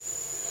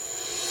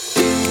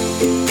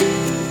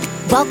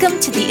Welcome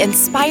to the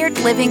Inspired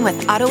Living with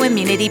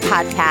Autoimmunity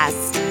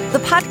podcast, the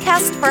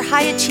podcast for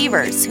high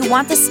achievers who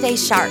want to stay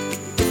sharp,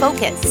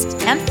 focused,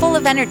 and full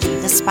of energy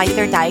despite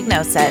their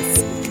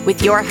diagnosis.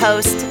 With your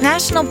host,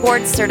 National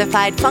Board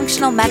Certified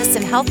Functional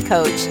Medicine Health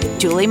Coach,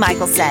 Julie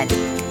Michelson,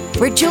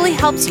 where Julie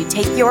helps you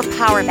take your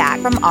power back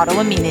from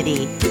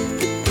autoimmunity.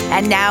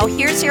 And now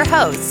here's your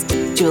host,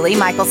 Julie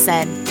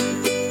Michelson.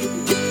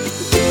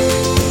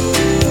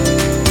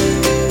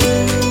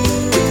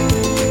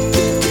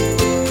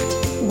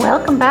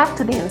 Welcome back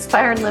to the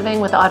Inspired Living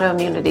with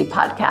Autoimmunity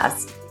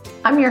podcast.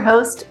 I'm your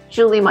host,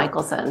 Julie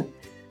Michelson,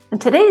 and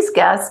today's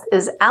guest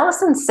is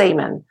Allison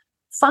Samon,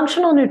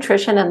 functional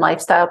nutrition and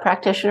lifestyle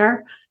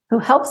practitioner who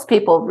helps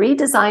people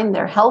redesign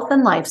their health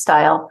and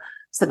lifestyle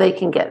so they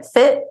can get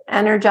fit,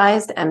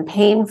 energized, and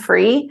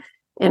pain-free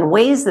in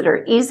ways that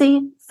are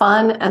easy,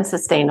 fun, and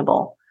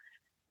sustainable.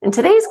 In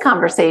today's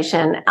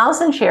conversation,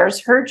 Allison shares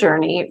her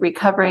journey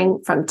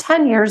recovering from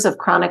 10 years of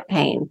chronic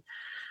pain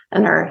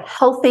and her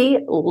healthy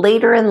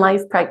later in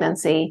life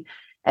pregnancy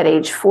at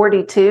age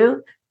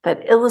 42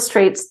 that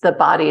illustrates the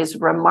body's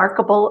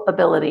remarkable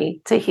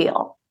ability to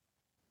heal.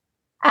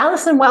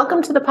 Allison,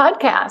 welcome to the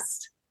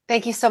podcast.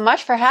 Thank you so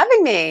much for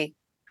having me.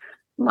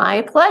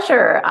 My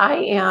pleasure. I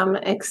am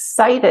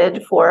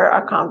excited for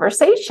our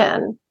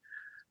conversation.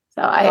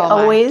 So I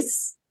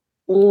always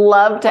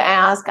love to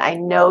ask, I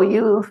know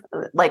you,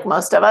 like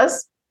most of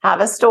us, have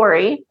a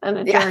story and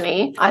a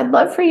journey. I'd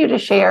love for you to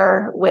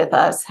share with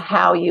us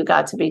how you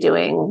got to be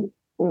doing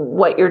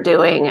what you're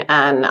doing.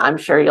 And I'm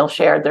sure you'll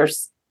share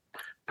there's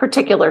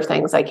particular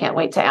things I can't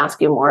wait to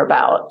ask you more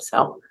about.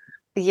 So,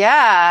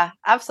 yeah,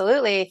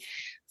 absolutely.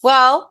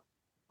 Well,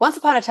 once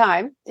upon a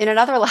time in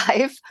another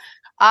life,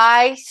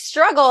 I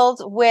struggled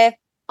with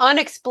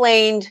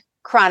unexplained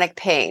chronic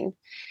pain.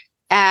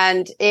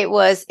 And it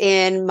was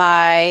in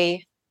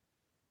my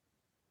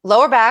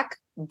lower back,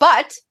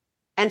 butt,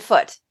 and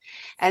foot.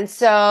 And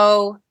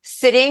so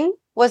sitting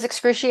was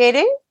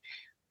excruciating,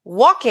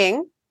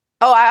 walking.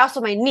 Oh,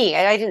 my knee.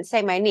 I didn't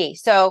say my knee.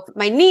 So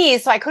my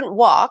knees, so I couldn't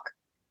walk,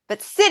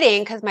 but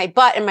sitting because my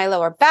butt and my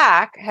lower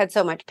back had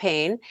so much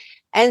pain.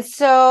 And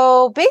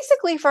so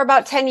basically for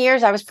about 10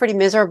 years, I was pretty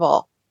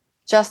miserable,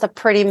 just a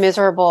pretty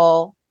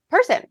miserable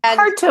person. And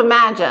hard to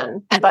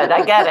imagine, but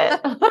I get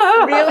it.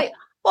 Really?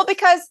 Well,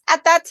 because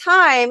at that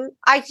time,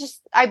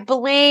 I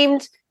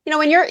blamed,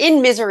 when you're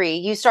in misery,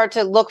 you start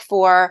to look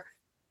for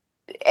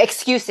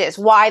excuses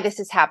why this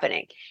is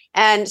happening.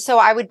 And so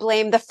I would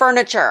blame the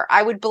furniture.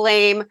 I would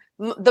blame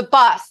the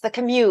bus, the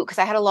commute, because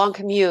I had a long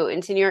commute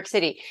into New York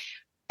City.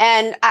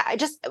 And I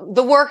just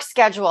the work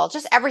schedule,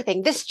 just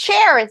everything. This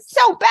chair is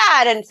so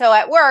bad. And so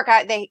at work,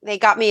 they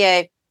got me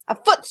a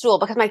footstool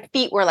because my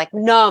feet were like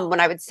numb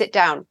when I would sit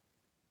down.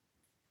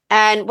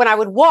 And when I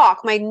would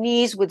walk, my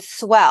knees would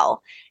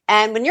swell.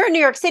 And when you're in New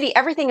York City,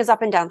 everything is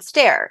up and down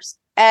stairs.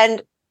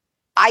 And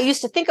I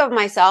used to think of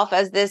myself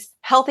as this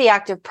healthy,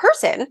 active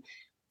person,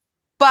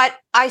 but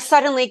I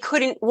suddenly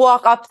couldn't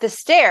walk up the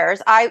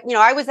stairs. I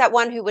was that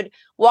one who would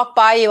walk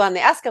by you on the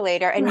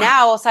escalator. And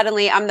now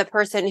suddenly I'm the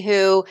person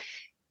who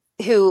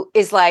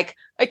is like,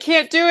 I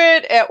can't do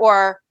it.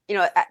 Or,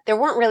 there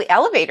weren't really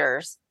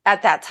elevators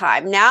at that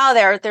time. Now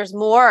there's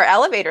more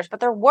elevators,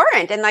 but there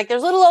weren't. And like,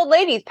 there's little old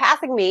ladies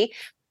passing me.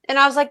 And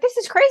I was like, this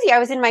is crazy. I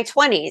was in my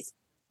 20s.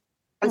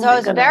 And so I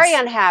was very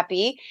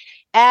unhappy.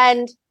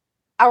 And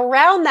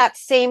around that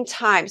same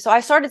time, so I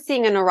started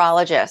seeing a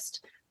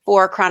neurologist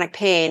for chronic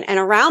pain. And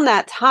around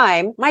that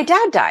time, my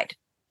dad died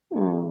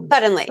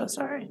suddenly. So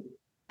sorry.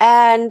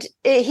 And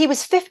he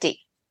was 50.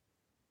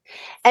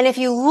 And if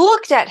you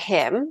looked at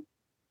him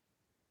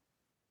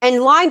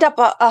and lined up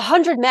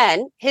 100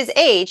 men his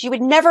age, you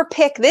would never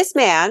pick this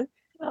man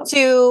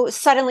to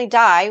suddenly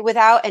die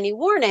without any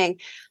warning.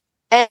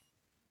 And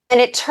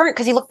it turned,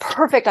 because he looked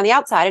perfect on the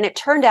outside, and it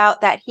turned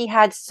out that he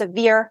had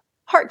severe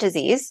heart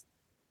disease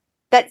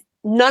that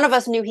none of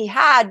us knew he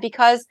had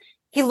because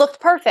he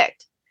looked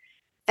perfect.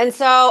 And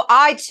so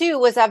I too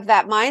was of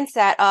that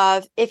mindset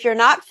of, if you're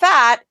not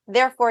fat,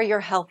 therefore you're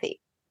healthy.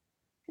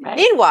 Right.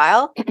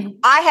 Meanwhile,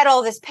 I had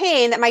all this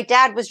pain that my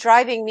dad was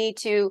driving me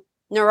to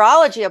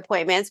neurology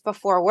appointments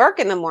before work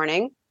in the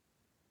morning.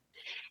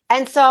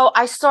 And so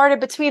I started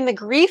between the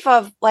grief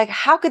of like,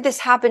 how could this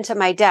happen to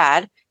my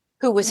dad,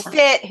 who was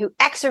fit, who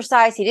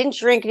exercised, he didn't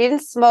drink, he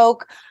didn't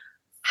smoke.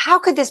 How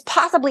could this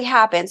possibly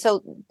happen?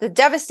 So the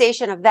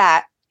devastation of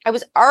that, I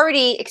was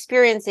already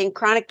experiencing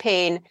chronic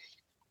pain.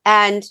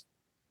 And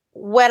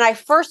when I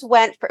first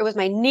went, it was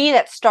my knee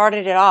that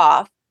started it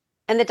off.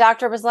 And the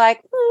doctor was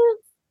like,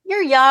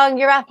 you're young,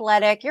 you're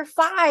athletic, you're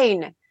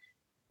fine.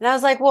 And I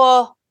was like,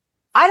 well,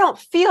 I don't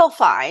feel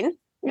fine.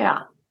 Yeah.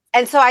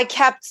 And so I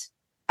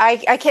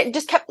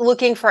just kept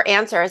looking for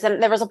answers.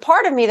 And there was a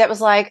part of me that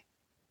was like,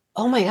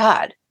 oh my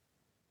God,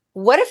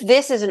 what if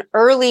this is an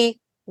early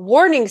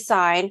warning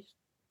sign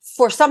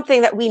for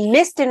something that we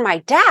missed in my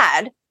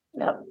dad?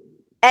 Yep.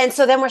 And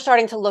so then we're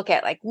starting to look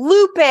at like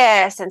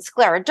lupus and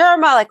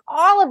scleroderma, like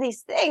all of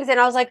these things. And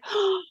I was like,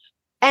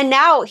 and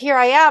now here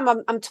I am,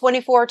 I'm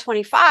 24,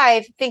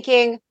 25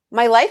 thinking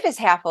my life is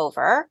half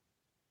over.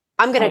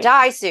 I'm going to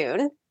die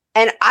soon.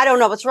 And I don't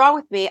know what's wrong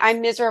with me.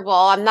 I'm miserable.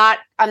 I'm not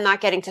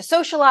getting to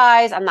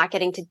socialize. I'm not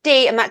getting to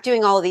date. I'm not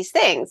doing all of these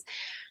things.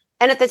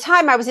 And at the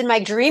time I was in my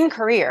dream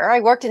career. I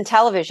worked in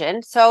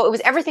television. So it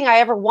was everything I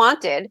ever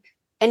wanted.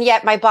 And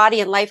yet my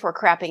body and life were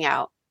crapping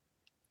out.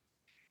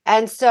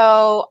 And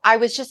so I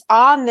was just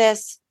on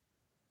this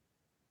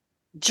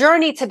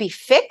journey to be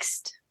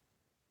fixed.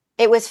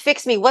 It was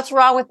fix me. What's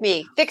wrong with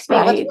me? Fix me.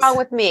 What's wrong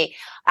with me?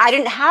 I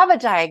didn't have a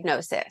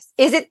diagnosis.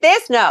 Is it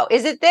this? No.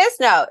 Is it this?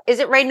 No. Is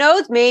it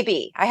Raynaud's?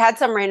 Maybe. I had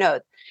some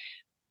Raynaud's.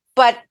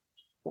 But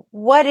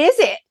what is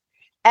it?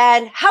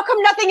 And how come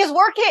nothing is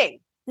working?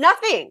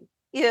 Nothing.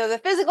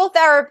 The physical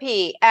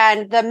therapy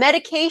and the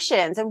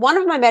medications. And one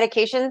of my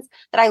medications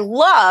that I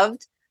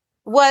loved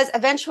was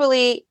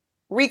eventually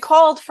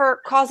recalled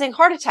for causing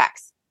heart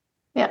attacks.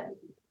 Yeah.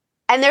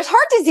 And there's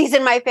heart disease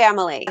in my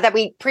family that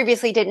we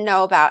previously didn't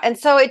know about. And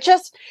so it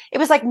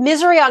was like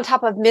misery on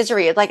top of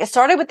misery. It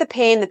started with the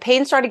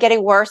pain started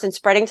getting worse and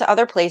spreading to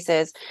other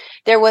places.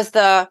 There was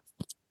the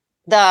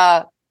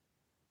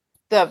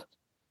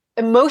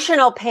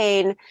emotional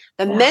pain,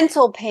 the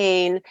mental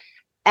pain,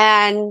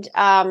 and,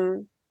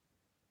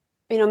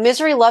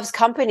 misery loves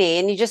company,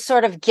 and you just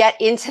sort of get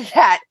into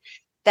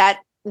that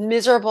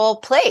miserable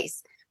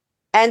place.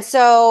 And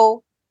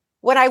so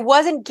when I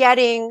wasn't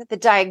getting the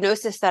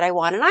diagnosis that I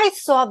wanted, and I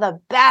saw the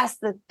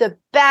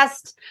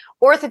best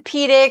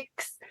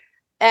orthopedics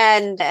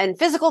and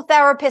physical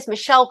therapists,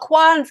 Michelle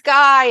Kwan's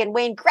guy and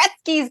Wayne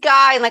Gretzky's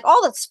guy, and like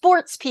all the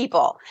sports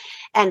people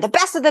and the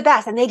best of the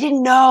best. And they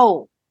didn't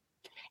know.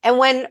 And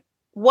when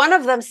one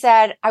of them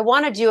said, I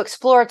want to do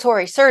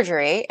exploratory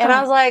surgery. And I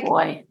was like,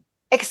 boy.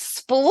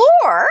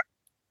 Explore?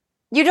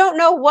 You don't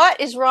know what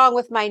is wrong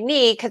with my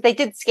knee, because they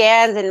did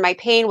scans and my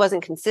pain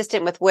wasn't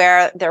consistent with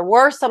where there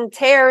were some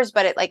tears,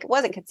 but it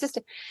wasn't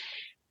consistent.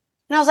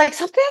 And I was like,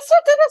 something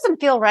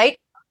doesn't feel right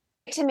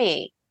to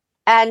me.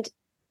 And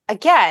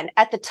again,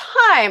 at the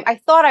time,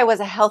 I thought I was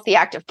a healthy,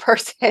 active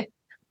person. I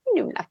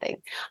knew nothing.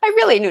 I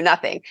really knew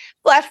nothing.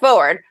 Flash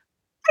forward,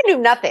 I knew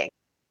nothing.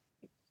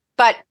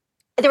 But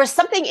there was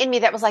something in me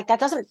that was like,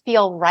 that doesn't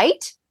feel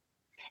right.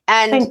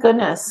 And thank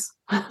goodness.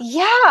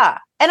 Yeah.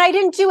 And I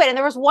didn't do it. And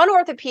there was one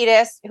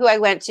orthopedist who I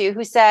went to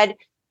who said,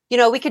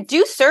 we could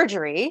do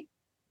surgery,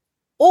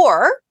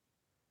 or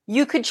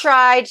you could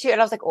try to, and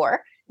I was like,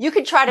 or you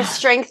could try to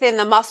strengthen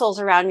the muscles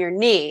around your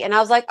knee. And I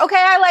was like, okay,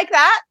 I like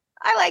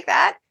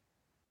that.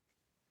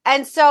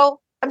 And so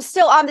I'm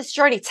still on this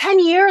journey. 10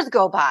 years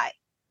go by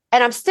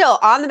and I'm still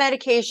on the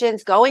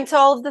medications, going to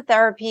all of the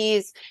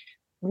therapies,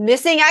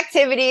 missing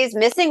activities,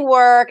 missing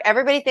work.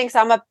 Everybody thinks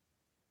I'm a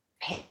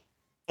pain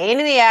in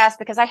the ass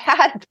because I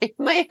had pain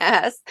in my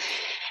ass.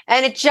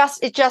 And it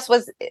just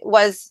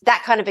was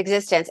that kind of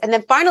existence. And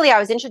then finally I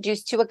was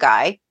introduced to a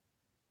guy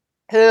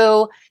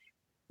who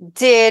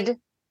did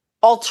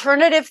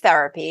alternative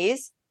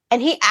therapies.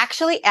 And he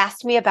actually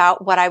asked me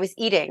about what I was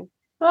eating.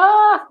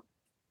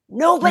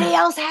 Nobody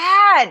else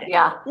had.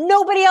 Yeah.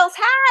 Nobody else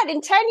had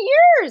in 10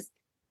 years.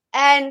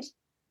 And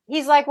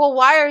he's like, well,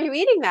 why are you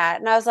eating that?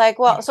 And I was like,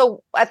 well,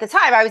 so at the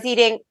time I was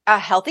eating a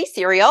healthy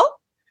cereal,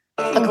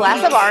 a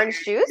glass of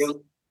orange juice.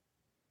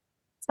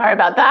 Sorry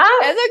about that.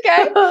 That's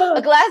okay.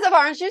 A glass of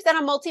orange juice and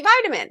a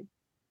multivitamin.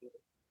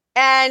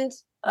 And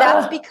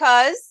that's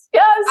because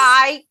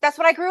that's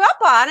what I grew up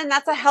on. And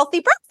that's a healthy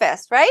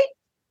breakfast, right?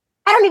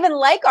 I don't even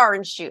like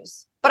orange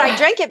juice, but I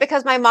drank it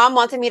because my mom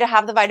wanted me to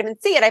have the vitamin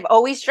C, and I've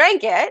always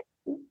drank it.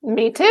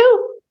 Me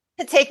too.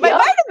 To take my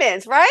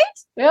vitamins, right?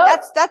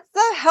 Yep. That's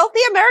the healthy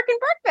American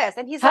breakfast.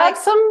 And he's have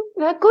some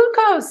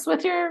glucose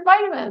with your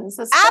vitamins.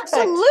 That's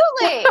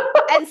absolutely.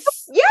 And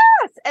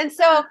yes. And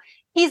so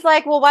he's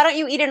like, well, why don't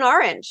you eat an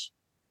orange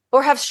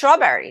or have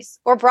strawberries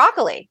or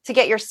broccoli to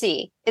get your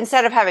C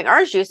instead of having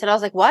orange juice? And I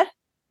was like, what?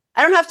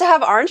 I don't have to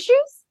have orange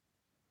juice?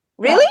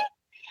 Really?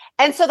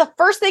 Yeah. And so the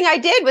first thing I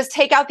did was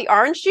take out the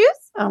orange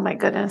juice. Oh my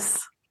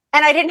goodness.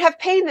 And I didn't have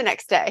pain the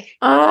next day.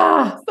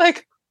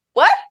 Like,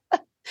 what?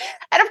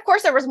 And of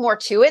course there was more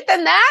to it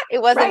than that.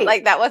 It wasn't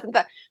like that wasn't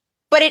the,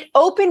 but it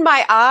opened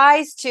my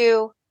eyes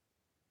to,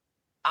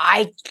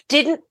 I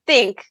didn't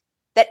think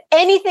that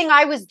anything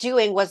I was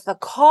doing was the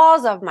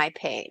cause of my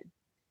pain.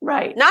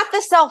 Right. Not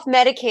the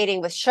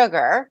self-medicating with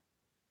sugar,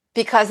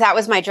 because that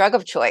was my drug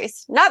of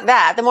choice. Not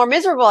that. The more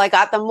miserable I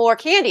got, the more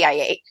candy I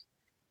ate.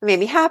 It made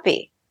me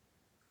happy.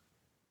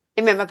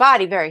 It made my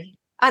body very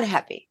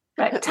unhappy.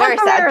 Right.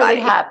 Temporarily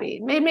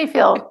happy. Made me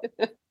feel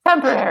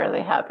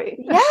temporarily happy.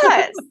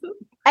 Yes.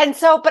 And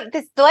so, but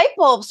this light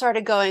bulb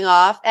started going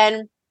off.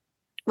 And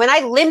when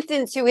I limped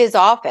into his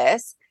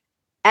office,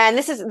 and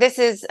this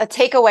is a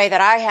takeaway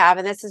that I have,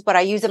 and this is what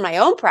I use in my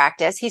own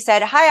practice. He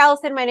said, "Hi,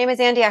 Allison, my name is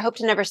Andy. I hope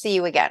to never see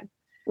you again."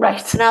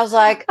 Right. And I was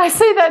like, I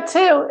say that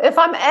too. If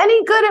I'm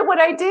any good at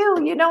what I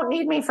do, you don't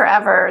need me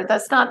forever.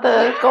 That's not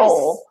the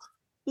goal.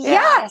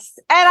 Yes.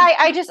 And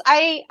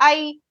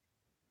I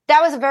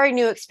that was a very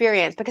new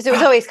experience, because it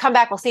was always come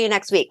back. We'll see you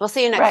next week. We'll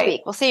see you next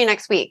week. We'll see you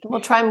next week. We'll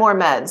try more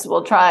meds.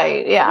 We'll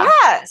try. Yeah.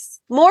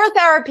 Yes. More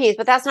therapies,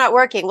 but that's not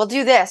working. We'll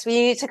do this. We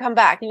need to come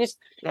back.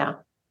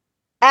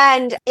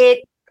 And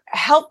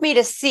helped me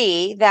to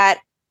see that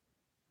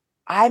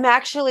I'm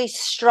actually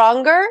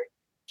stronger,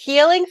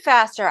 healing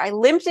faster. I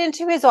limped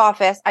into his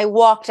office. I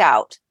walked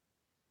out.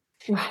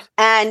 Right.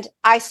 And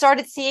I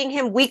started seeing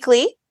him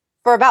weekly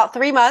for about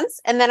 3 months.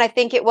 And then I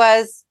think it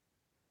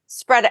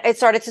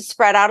started to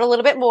spread out a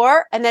little bit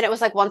more. And then it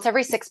was like once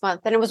every 6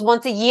 months. Then it was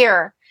once a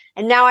year.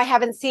 And now I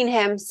haven't seen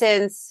him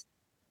since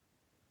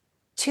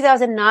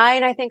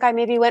 2009. I think I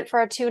maybe went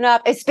for a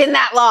tune-up. It's been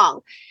that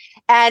long.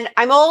 And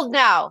I'm old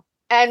now.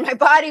 And my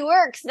body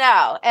works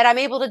now. And I'm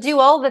able to do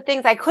all the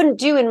things I couldn't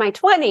do in my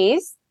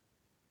 20s.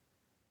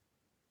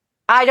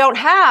 I don't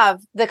have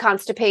the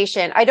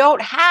constipation. I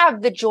don't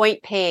have the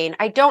joint pain.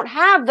 I don't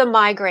have the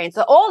migraines.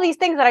 So all these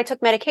things that I took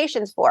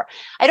medications for.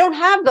 I don't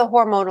have the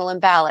hormonal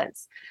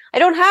imbalance. I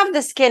don't have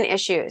the skin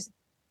issues.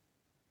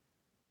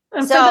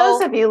 And for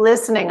those of you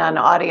listening on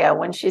audio,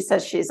 when she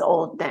says she's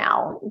old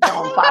now,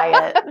 don't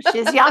buy it.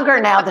 She's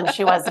younger now than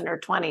she was in her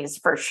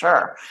 20s, for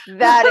sure.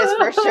 That is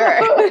for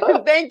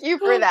sure. Thank you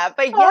for that.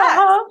 But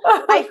yes,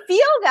 I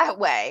feel that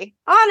way.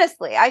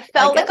 Honestly, I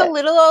felt like a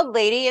little old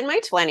lady in my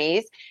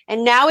 20s,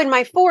 and now in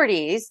my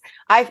 40s,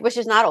 which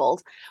is not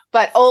old,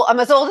 but I'm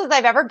as old as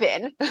I've ever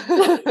been.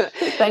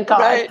 Thank God.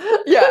 Right?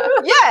 Yeah.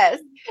 Yes.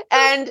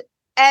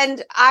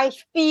 And I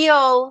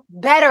feel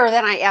better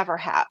than I ever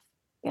have.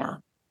 Yeah.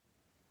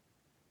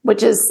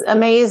 Which is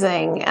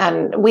amazing.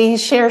 And we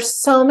share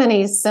so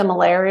many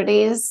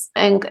similarities,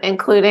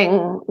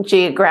 including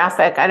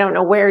geographic. I don't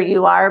know where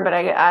you are, but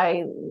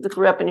I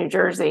grew up in New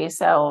Jersey.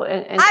 So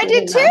I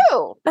did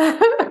too.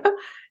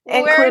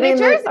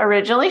 Including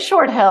originally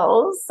Short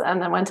Hills,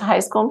 and then went to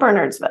high school in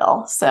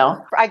Bernardsville.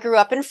 So I grew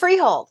up in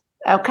Freehold.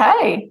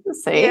 Okay.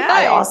 See, yeah.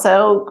 I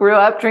also grew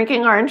up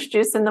drinking orange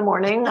juice in the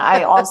morning.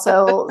 I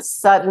also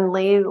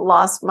suddenly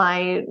lost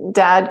my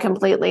dad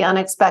completely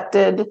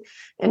unexpected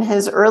in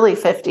his early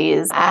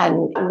 50s.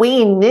 And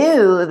we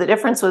knew the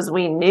difference was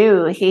we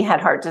knew he had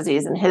heart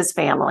disease in his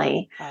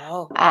family.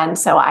 Oh. And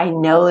so I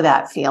know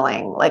that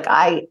feeling. Like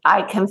I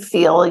can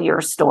feel your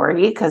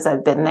story because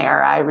I've been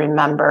there. I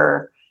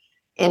remember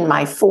in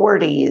my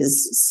 40s,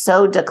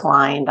 so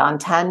declined on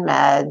 10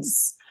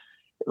 meds.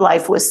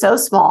 Life was so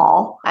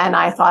small, and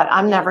I thought,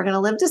 I'm never going to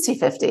live to see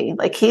 50.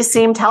 Like, he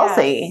seemed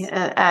healthy,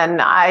 and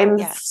I'm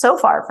so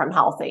far from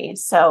healthy.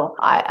 So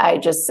I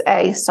just,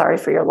 sorry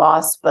for your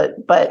loss,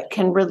 but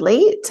can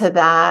relate to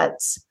that.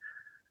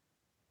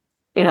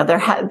 You know,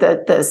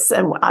 this,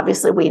 and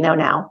obviously we know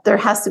now there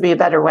has to be a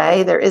better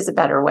way. There is a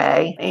better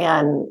way.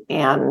 And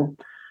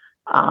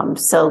I'm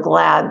so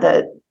glad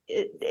that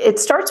it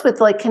starts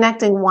with like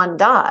connecting one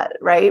dot,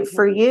 right?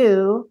 For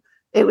you,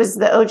 it was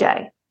the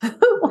OJ.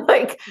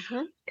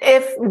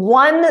 If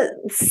one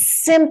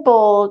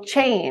simple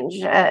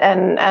change,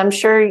 and I'm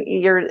sure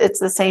it's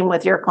the same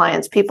with your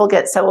clients, people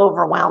get so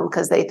overwhelmed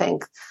because they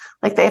think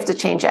like they have to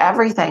change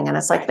everything. And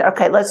it's like,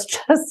 okay, let's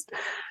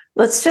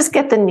just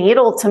get the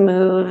needle to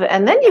move.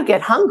 And then you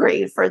get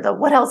hungry for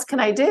what else can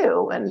I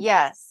do? And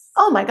yes.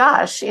 Oh my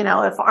gosh,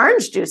 if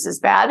orange juice is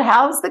bad,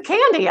 how's the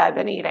candy I've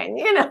been eating?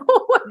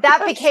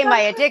 That became my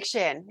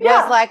addiction.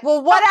 Yeah. Was like,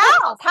 well, what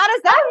else? How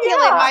does that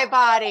feel in my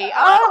body?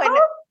 And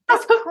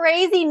this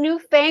crazy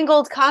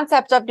newfangled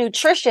concept of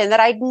nutrition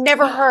that I'd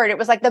never heard. It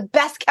was like the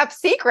best kept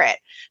secret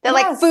that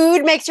like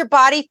food makes your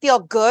body feel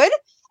good.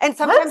 And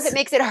sometimes it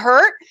makes it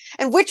hurt.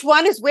 And which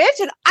one is which?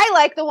 And I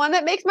like the one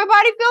that makes my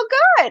body feel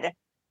good.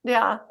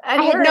 Yeah.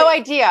 And I had no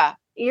idea.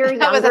 You're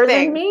younger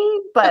than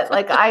me, but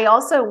like I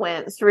also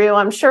went through,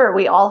 I'm sure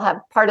we all have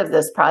part of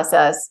this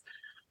process.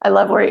 I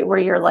love where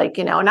you're like,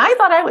 and I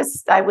thought I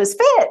was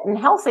fit and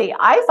healthy.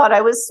 I thought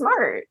I was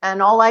smart.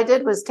 And all I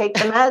did was take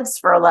the meds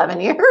for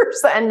 11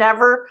 years and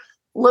never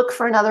look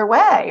for another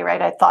way,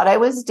 right? I thought I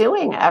was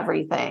doing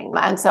everything.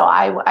 And so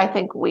I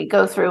think we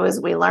go through as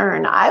we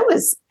learn. I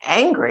was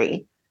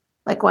angry.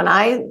 Like when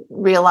I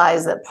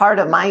realized that part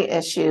of my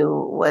issue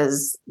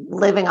was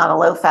living on a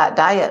low-fat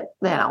diet,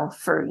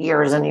 for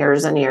years and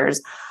years and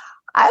years,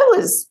 I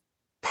was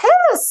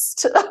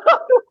pissed. I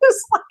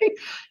was like,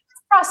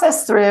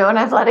 process through, and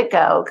I've let it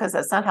go because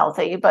it's not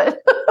healthy.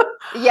 But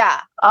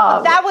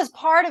that was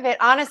part of it.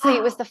 Honestly,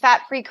 it was the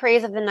fat-free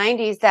craze of the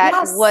 90s that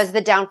was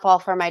the downfall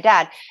for my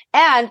dad.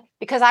 And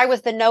because I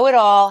was the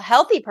know-it-all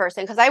healthy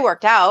person, because I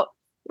worked out,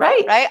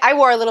 right? I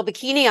wore a little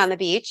bikini on the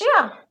beach.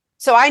 Yeah.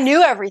 So I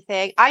knew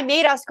everything. I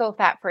made us go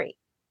fat-free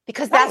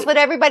because that's what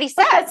everybody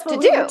said to do.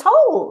 We were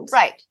told.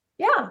 Right.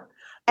 Yeah.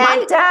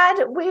 My dad,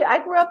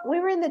 I grew up, we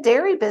were in the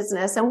dairy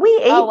business, and we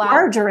ate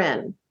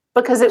margarine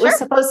because it was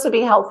supposed to be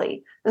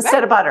healthy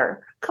instead of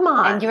butter. Come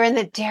on. And you were in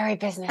the dairy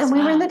business. And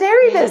we were in the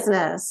dairy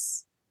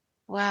business.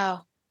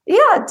 Wow.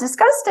 Yeah.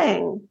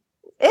 Disgusting.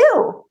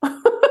 Ew.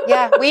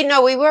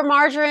 We were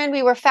margarine.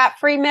 We were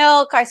fat-free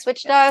milk. I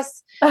switched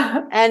us.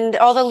 And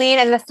all the lean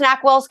and the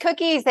Snackwell's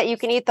cookies that you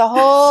can eat the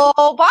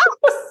whole box.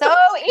 So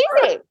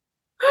easy.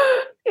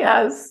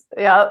 Yes.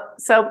 Yeah.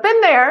 So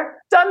been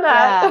there, done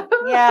that.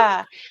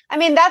 Yeah. I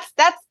mean,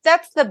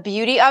 that's the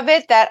beauty of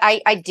it, that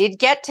I did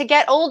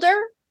get older,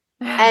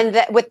 and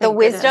that with the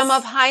wisdom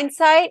of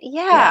hindsight.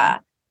 Yeah.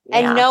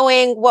 and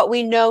knowing what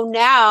we know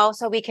now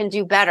so we can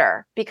do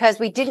better, because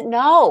we didn't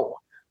know.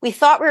 We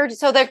thought we were,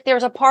 so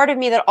there's a part of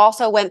me that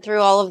also went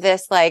through all of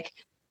this, like,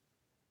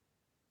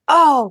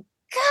 oh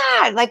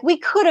God, like we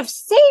could have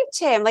saved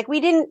him. Like we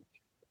didn't,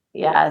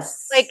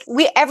 yes, like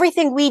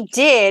everything we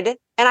did.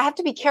 And I have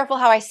to be careful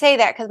how I say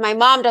that, because my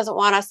mom doesn't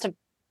want us to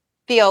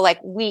feel like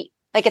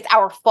it's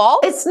our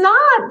fault. It's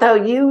not, though.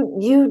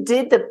 You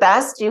did the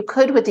best you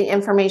could with the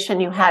information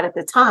you had at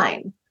the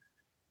time.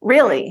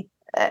 Really.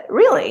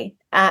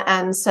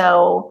 And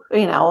so,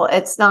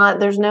 it's not,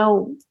 there's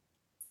no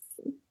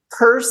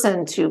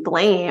person to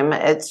blame.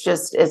 It's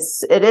just,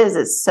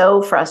 it's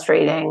so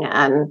frustrating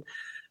and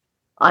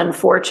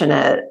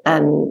unfortunate.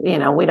 And,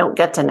 we don't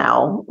get to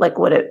know, like,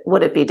 would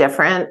it be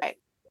different? I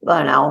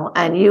don't know.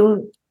 And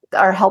you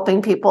are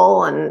helping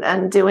people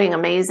and doing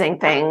amazing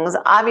things.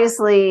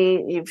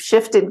 Obviously, you've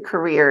shifted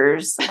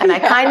careers. And I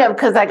kind of,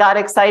 because I got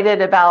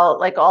excited about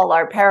like all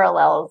our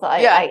parallels,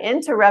 I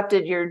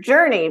interrupted your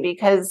journey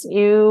because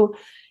here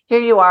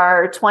you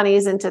are,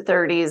 20s into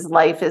 30s,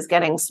 life is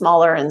getting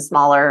smaller and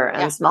smaller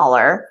and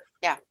smaller.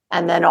 Yeah.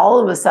 And then all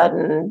of a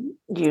sudden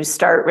you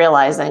start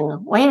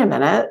realizing, wait a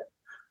minute,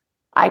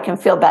 I can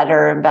feel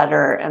better and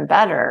better and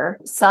better.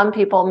 Some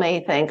people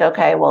may think,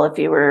 okay, well, if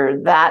you were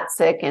that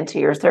sick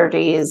into your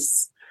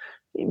 30s,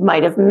 you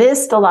might have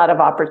missed a lot of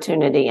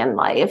opportunity in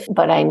life.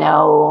 But I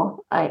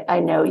know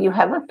you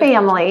have a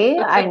family.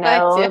 I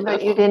know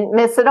that you didn't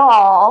miss it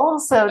all.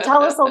 So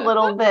tell us a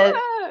little bit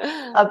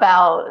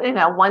about,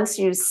 once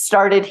you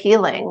started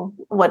healing,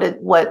 what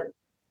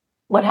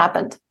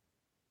happened?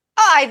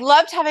 Oh, I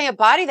loved having a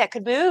body that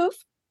could move.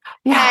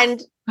 Yeah.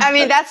 And I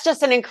mean, that's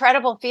just an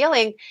incredible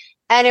feeling.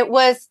 And it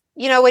was,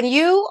 when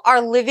you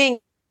are living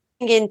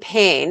in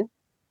pain,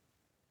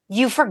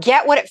 you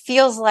forget what it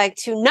feels like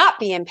to not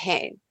be in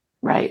pain.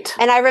 Right.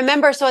 And I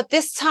remember, so at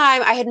this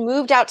time I had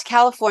moved out to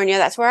California.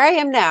 That's where I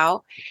am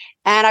now.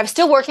 And I'm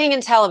still working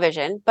in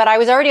television, but I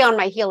was already on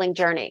my healing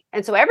journey.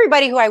 And so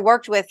everybody who I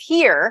worked with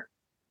here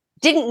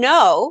didn't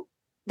know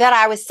that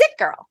I was sick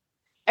girl.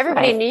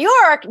 Everybody in New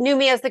York knew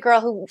me as the girl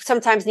who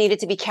sometimes needed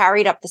to be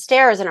carried up the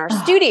stairs in our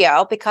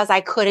studio because I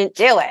couldn't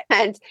do it.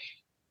 And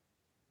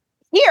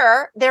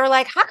here, they were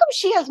like, how come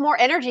she has more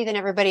energy than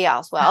everybody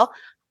else? Well,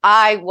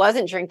 I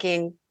wasn't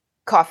drinking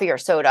coffee or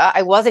soda.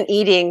 I wasn't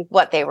eating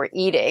what they were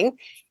eating.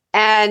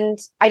 And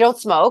I don't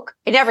smoke.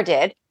 I never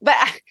did. But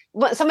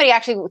somebody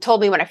actually told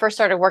me when I first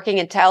started working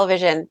in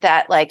television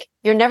that, like,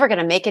 you're never going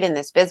to make it in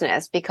this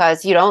business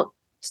because you don't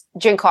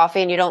drink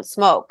coffee and you don't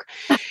smoke.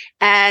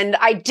 And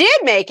I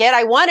did make it.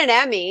 I won an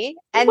Emmy.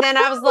 And then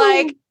I was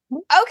like,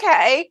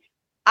 okay,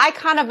 I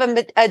kind of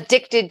am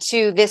addicted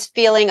to this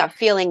feeling of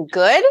feeling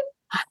good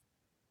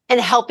and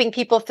helping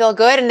people feel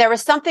good. And there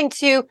was something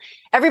to,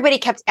 everybody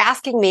kept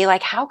asking me,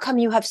 like, how come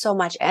you have so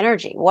much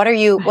energy? What are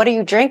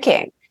you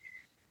drinking?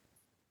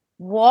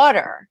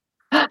 Water.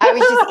 I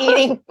was just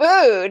eating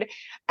food.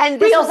 And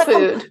this real was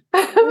food.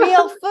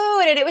 Real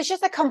food. And it was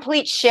just a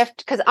complete shift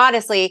because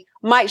honestly,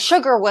 my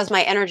sugar was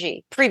my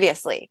energy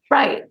previously.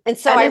 Right. And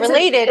so I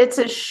related. It's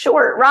a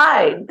short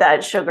ride,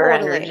 that sugar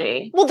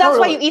energy. Well, that's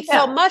why you eat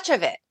so much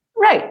of it.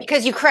 Right.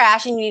 Because you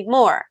crash and you need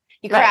more.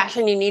 You crash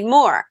and you need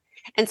more.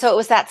 And so it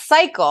was that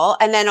cycle.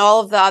 And then all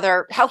of the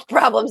other health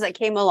problems that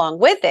came along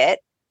with it.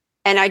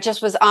 And I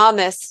just was on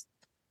this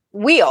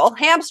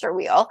hamster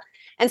wheel.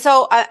 And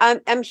so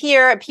I'm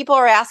here and people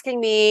are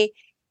asking me,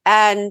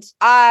 and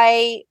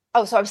so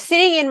I'm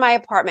sitting in my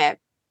apartment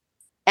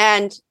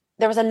and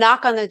there was a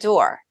knock on the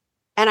door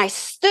and I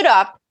stood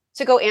up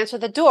to go answer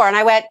the door and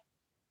I went,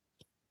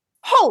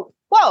 oh,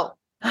 whoa,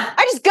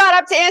 I just got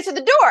up to answer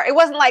the door. It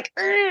wasn't like,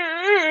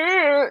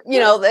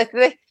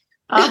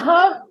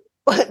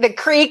 the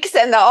creaks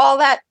and all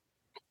that.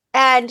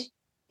 And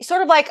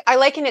sort of like, I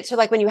liken it to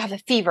like when you have a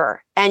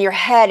fever and your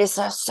head is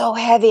so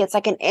heavy, it's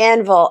like an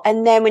anvil.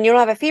 And then when you don't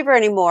have a fever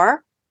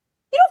anymore,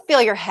 you don't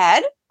feel your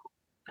head.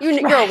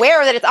 You're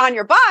aware that it's on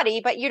your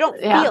body, but you don't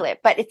feel it.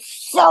 But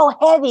it's so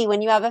heavy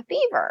when you have a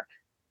fever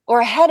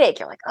or a headache.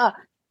 You're like, oh.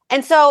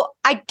 And so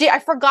I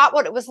forgot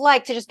what it was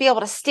like to just be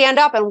able to stand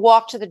up and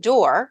walk to the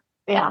door.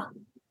 Yeah.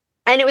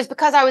 And it was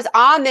because I was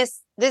on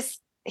this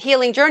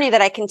healing journey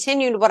that I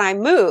continued when I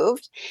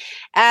moved.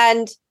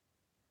 And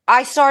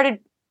I started,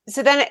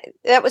 so then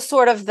that was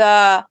sort of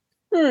the,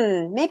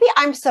 maybe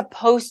I'm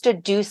supposed to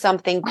do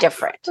something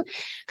different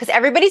because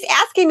everybody's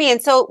asking me.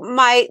 And so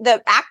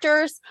the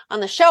actors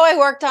on the show I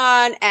worked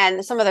on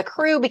and some of the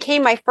crew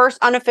became my first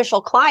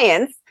unofficial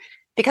clients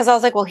because I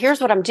was like, well,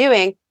 here's what I'm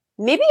doing.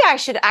 Maybe I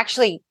should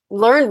actually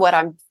learn what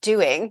I'm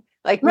doing,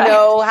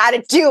 know how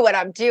to do what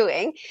I'm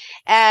doing.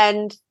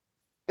 And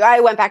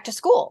I went back to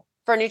school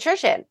for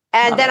nutrition.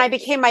 And then I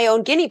became my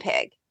own guinea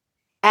pig.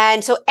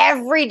 And so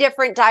every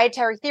different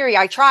dietary theory,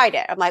 I tried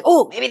it. I'm like,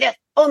 oh, maybe this.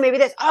 Oh, maybe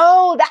this.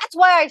 Oh, that's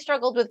why I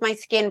struggled with my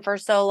skin for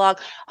so long.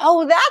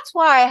 Oh, that's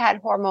why I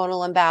had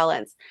hormonal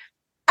imbalance.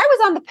 I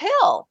was on the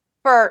pill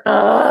for,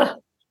 I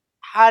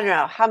don't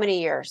know how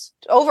many years,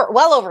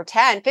 well over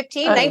 10,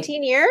 15,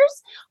 19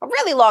 years, a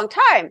really long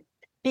time,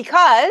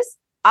 because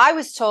I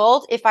was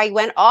told if I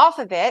went off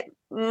of it,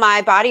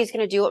 my body is going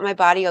to do what my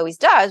body always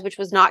does, which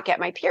was not get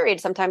my period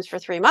sometimes for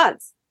 3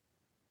 months.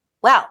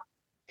 Well,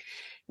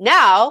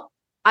 now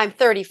I'm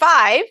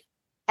 35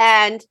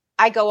 and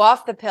I go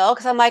off the pill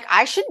because I'm like,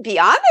 I shouldn't be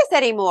on this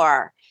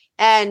anymore.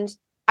 And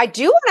I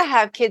do want to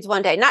have kids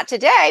one day, not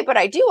today, but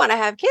I do want to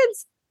have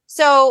kids.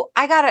 So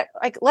I got to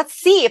let's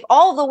see if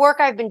all the work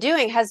I've been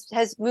doing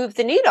has moved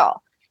the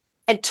needle.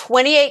 And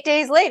 28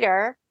 days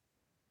later,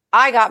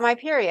 I got my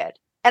period.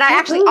 And I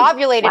actually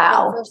ovulated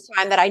for the first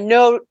time that I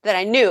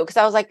knew, because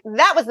I was like,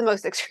 that was the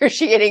most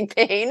excruciating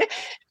pain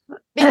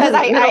because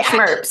I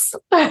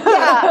but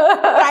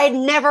I had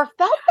never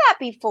felt that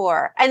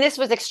before. And this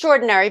was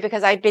extraordinary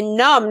because I'd been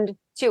numbed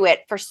to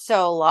it for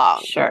so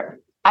long. Sure.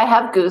 I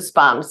have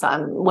goosebumps.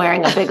 I'm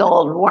wearing a big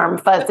old warm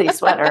fuzzy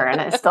sweater and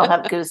I still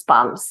have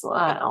goosebumps.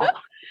 Wow.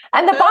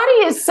 And the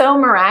body is so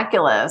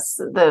miraculous.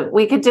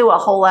 We could do a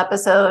whole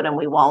episode and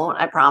we won't,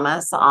 I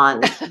promise,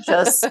 on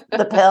just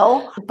the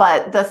pill.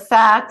 But the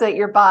fact that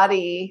your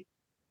body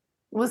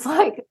was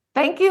like,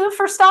 thank you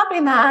for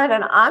stopping that.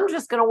 And I'm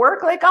just going to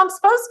work like I'm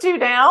supposed to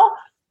now.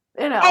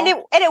 And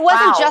it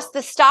wasn't just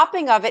the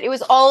stopping of it. It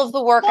was all of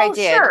the work I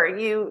did. Sure.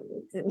 You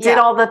did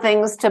all the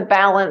things to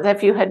balance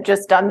if you had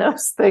just done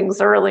those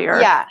things earlier.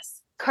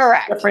 Yes,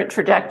 correct. Different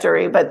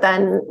trajectory. But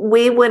then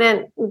we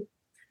wouldn't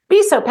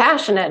be so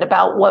passionate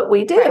about what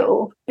we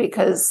do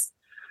because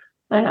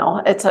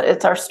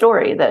it's our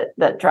story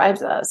that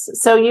drives us.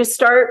 So you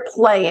start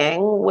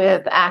playing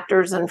with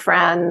actors and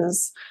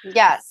friends.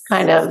 Yes.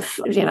 Kind of,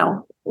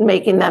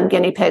 making them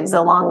guinea pigs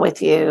along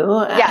with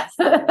you. Yes.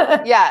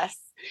 Yes.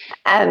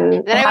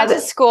 And then I went to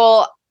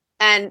school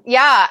and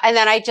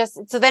then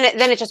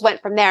it just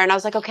went from there. And I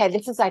was like, okay,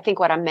 this is, I think,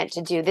 what I'm meant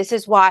to do. This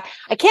is why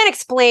I can't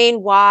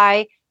explain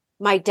why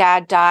my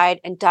dad died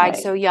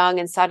so young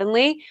and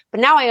suddenly,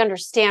 but now I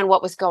understand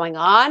what was going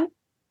on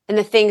and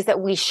the things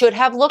that we should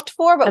have looked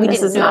for, but we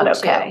didn't know. This is not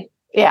okay.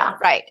 Yeah.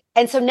 Right.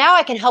 And so now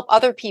I can help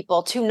other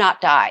people to not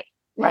die.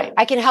 Right.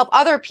 I can help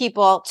other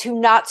people to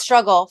not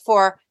struggle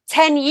for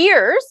 10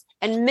 years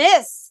and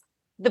miss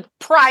the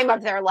prime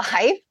of their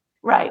life.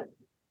 Right.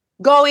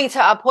 Going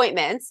to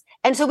appointments.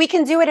 And so we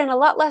can do it in a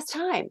lot less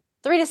time,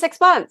 3 to 6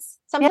 months,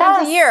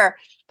 sometimes a year,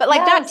 but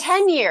not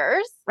 10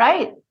 years.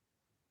 Right.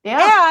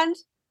 Yeah. And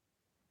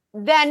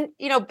then,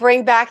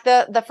 bring back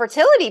the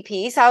fertility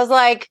piece. I was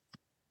like,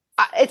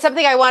 it's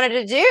something I wanted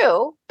to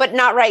do, but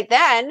not right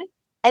then.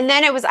 And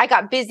then I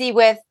got busy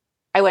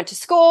I went to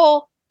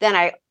school, then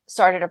I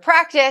started a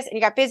practice and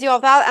you got busy all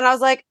that. And I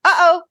was like,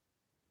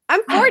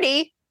 I'm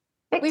 40.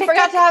 We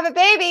forgot to have a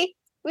baby.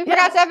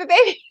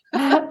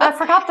 I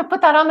forgot to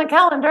put that on the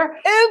calendar.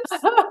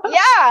 Oops.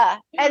 Yeah.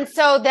 And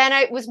so then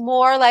it was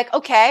more like,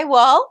 okay,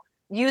 well,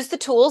 use the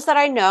tools that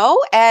I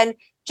know and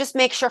just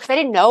make sure, because I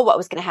didn't know what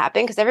was going to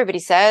happen, because everybody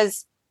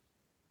says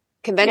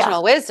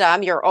conventional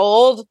wisdom, you're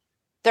old,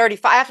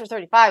 35, after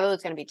 35,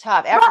 it's going to be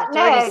tough. After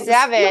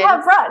 37, you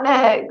have rotten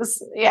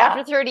eggs. Yeah.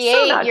 After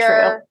 38,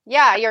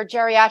 you're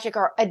geriatric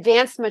or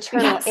advanced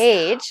maternal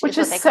age. Which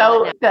is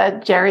so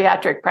the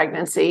geriatric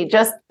pregnancy,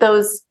 just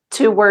those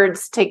two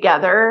words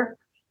together.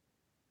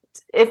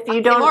 If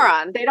you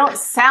don't, they don't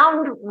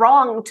sound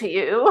wrong to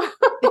you.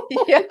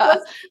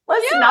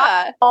 Let's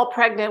not all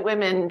pregnant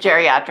women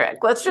geriatric.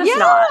 Let's just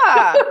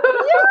not.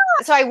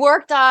 So I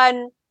worked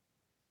on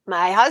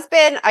my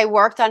husband. I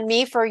worked on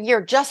me for a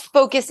year, just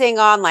focusing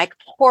on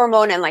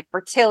hormone and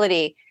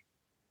fertility.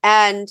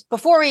 And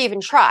before we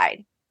even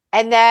tried,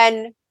 and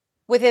then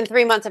within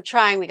 3 months of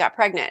trying, we got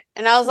pregnant.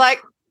 And I was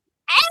like,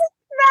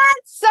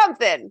 that's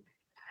something.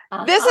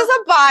 This is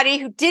a body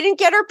who didn't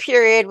get her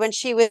period when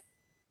she was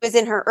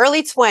in her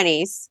early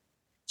 20s.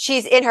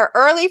 She's in her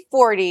early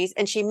 40s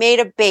and she made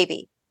a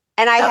baby.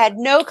 And I had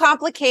no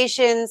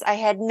complications. I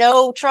had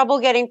no trouble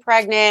getting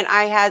pregnant.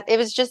 It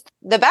was just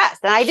the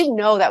best. And I didn't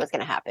know that was going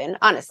to happen,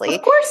 honestly.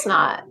 Of course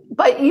not.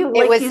 But it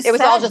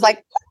was all just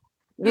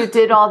you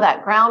did all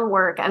that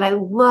groundwork. And I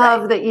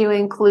love that you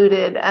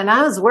included, and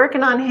I was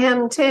working on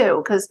him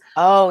too, because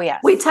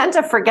we tend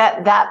to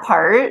forget that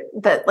part,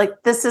 that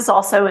this is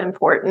also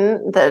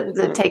important, that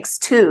it takes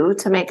two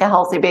to make a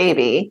healthy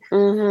baby.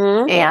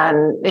 Mm-hmm.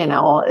 And,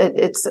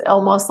 it's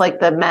almost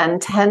like the men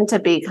tend to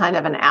be kind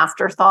of an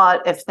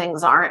afterthought if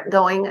things aren't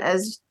going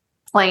as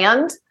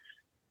planned.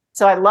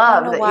 So I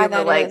love that you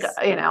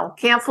were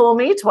can't fool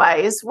me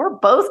twice. We're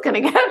both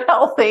going to get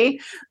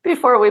healthy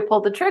before we pull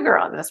the trigger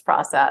on this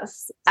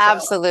process. So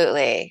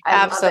absolutely.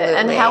 Absolutely.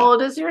 And how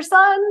old is your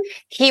son?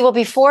 He will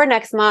be 4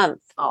 next month.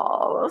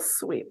 Oh,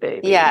 sweet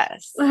baby.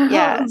 Yes.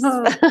 Yes.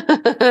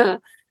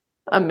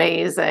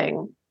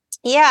 Amazing.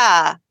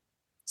 Yeah.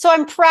 So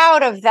I'm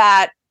proud of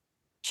that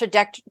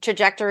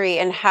trajectory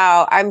and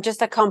how I'm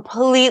just a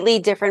completely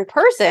different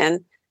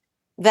person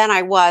than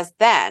I was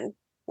then,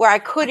 where I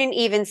couldn't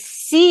even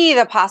see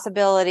the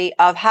possibility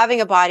of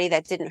having a body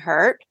that didn't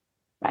hurt.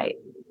 Right.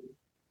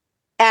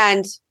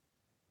 And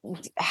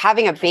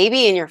having a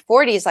baby in your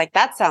 40s,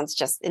 that sounds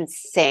just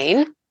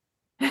insane.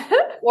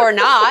 Or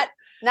not.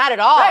 Not at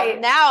all.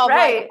 Right. Now I'm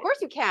Right. like, of course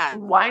you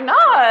can. Why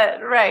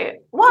not? Right.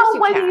 Well,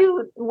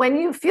 when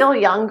you feel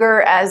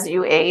younger as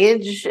you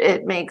age,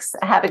 it makes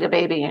having a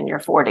baby in your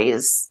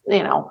 40s,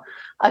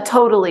 a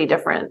totally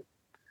different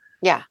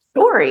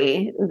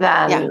story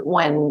than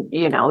when,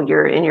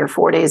 you're in your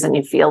 40s and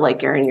you feel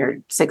like you're in your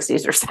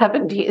 60s or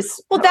 70s.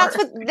 Well, that's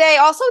what they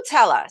also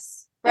tell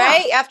us,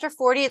 right? Yeah. After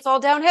 40, it's all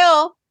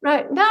downhill.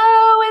 Right.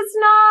 No, it's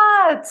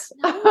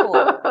not.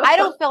 No, I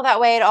don't feel that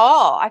way at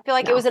all. I feel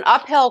like it was an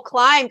uphill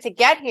climb to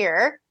get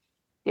here.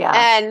 Yeah.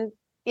 And,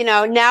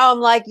 now I'm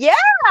like, yeah,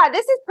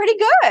 this is pretty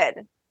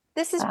good.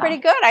 This is pretty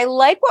good. I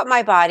like what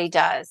my body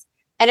does.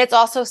 And it's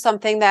also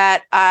something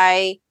that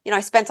I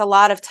spent a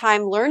lot of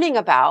time learning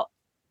about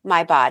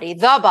my body,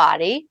 the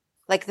body,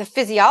 like the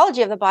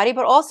physiology of the body,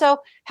 but also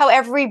how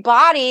every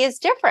body is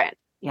different.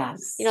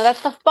 Yes.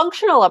 That's the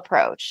functional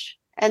approach.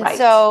 And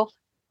so,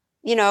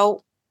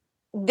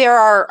 there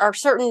are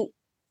certain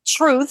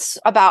truths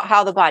about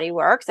how the body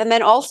works. And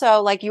then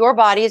also like your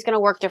body is going to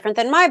work different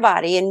than my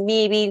body and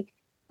maybe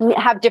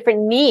have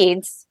different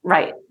needs.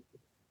 Right.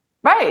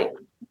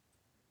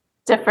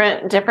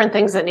 Different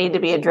things that need to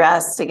be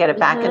addressed to get it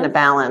back into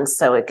balance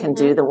so it can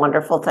do the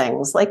wonderful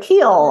things like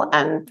heal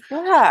and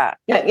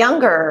get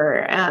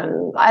younger.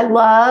 And I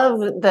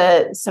love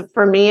that. So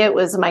for me, it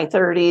was my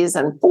 30s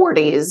and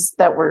 40s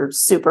that were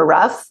super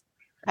rough.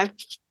 Okay.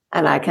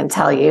 And I can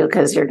tell you,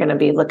 because you're going to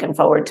be looking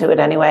forward to it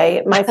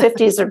anyway, my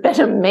 50s have been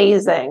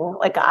amazing.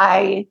 Like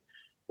I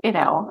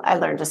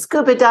learned to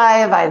scuba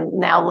dive. I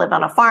now live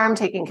on a farm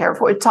taking care of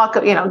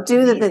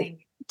doing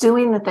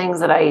the things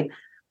that I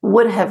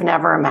would have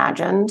never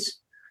imagined.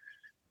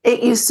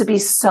 It used to be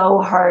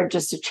so hard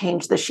just to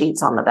change the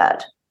sheets on the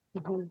bed.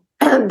 Mm-hmm.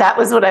 That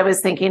was what I was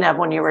thinking of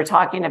when you were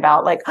talking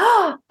about like,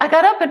 I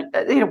got up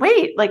and,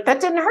 wait, like that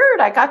didn't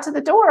hurt. I got to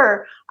the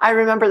door. I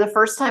remember the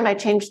first time I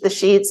changed the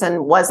sheets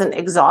and wasn't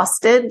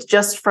exhausted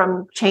just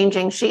from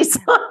changing sheets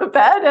on the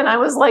bed. And I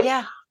was like,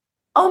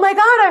 oh my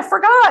God, I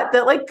forgot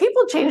that like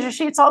people change the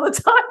sheets all the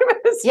time.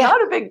 It's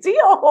not a big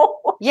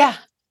deal. Yeah.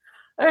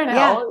 I don't know.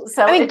 Yeah.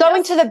 So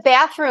going to the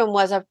bathroom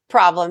was a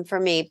problem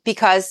for me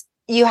because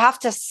you have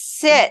to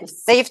sit,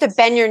 you have to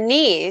bend your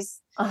knees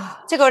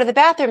to go to the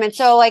bathroom. And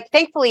so like,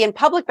 thankfully in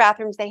public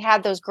bathrooms, they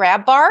had those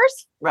grab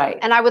bars. Right.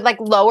 And I would like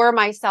lower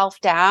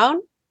myself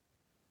down.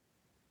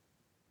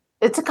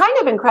 It's kind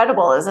of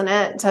incredible, isn't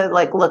it? To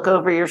like look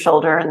over your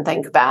shoulder and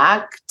think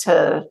back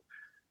to,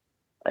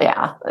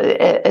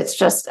 it's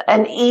just,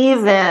 and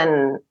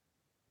even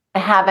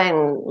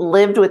having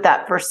lived with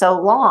that for so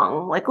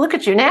long, like, look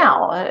at you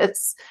now.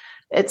 It's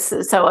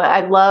so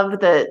I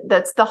love that.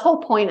 That's the whole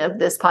point of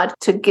this pod,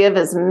 to give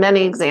as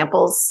many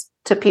examples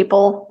to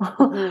people.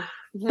 Mm-hmm.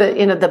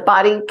 That, the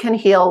body can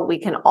heal. We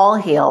can all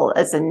heal.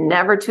 It's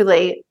never too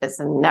late. It's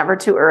never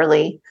too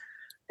early.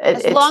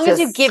 As long as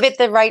you give it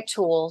the right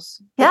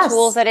tools, the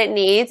tools that it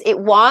needs, it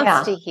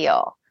wants to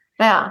heal.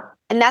 Yeah.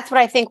 And that's what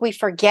I think we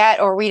forget,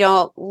 or we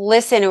don't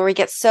listen, or we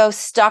get so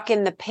stuck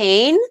in the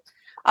pain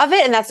of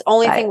it. And that's the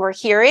only thing we're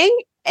hearing,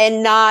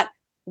 and not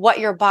what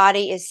your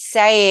body is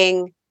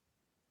saying.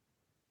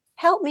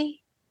 Help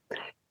me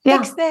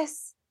fix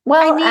this.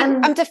 Well,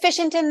 I'm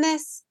deficient in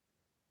this.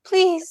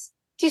 Please.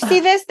 Do you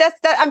see this? That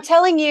I'm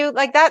telling you,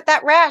 like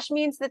that rash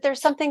means that there's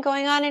something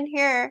going on in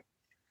here.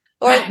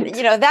 Or,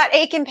 that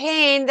ache and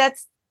pain,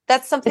 that's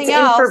something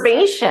else.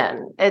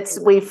 Information.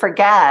 We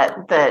forget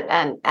that.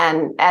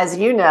 And as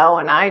you know,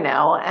 and I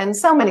know, and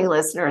so many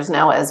listeners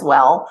know as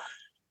well,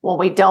 when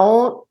we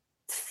don't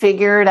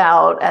figure it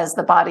out as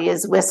the body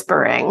is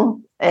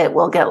whispering, it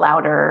will get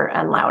louder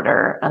and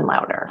louder and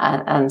louder.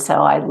 And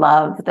so I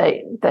love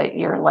that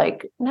you're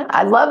like,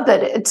 I love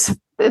that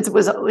it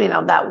was,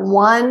 that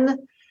one,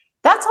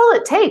 that's all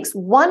it takes.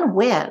 One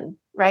win,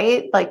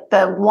 right? Like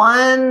the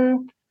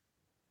one,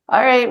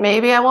 all right,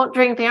 maybe I won't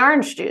drink the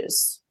orange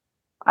juice.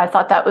 I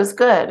thought that was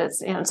good.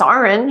 It's, it's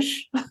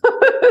orange.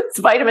 It's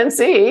vitamin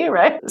C,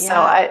 right?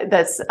 Yeah. So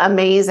that's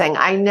amazing.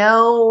 I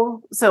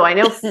know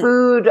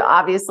food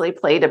obviously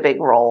played a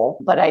big role,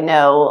 but I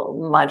know,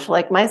 much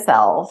like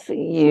myself,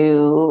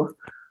 you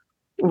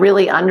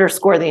really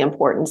underscore the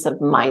importance of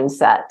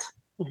mindset.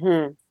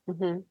 Mm-hmm.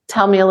 Mm-hmm.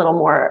 Tell me a little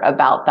more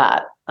about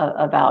that,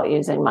 about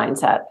using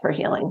mindset for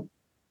healing.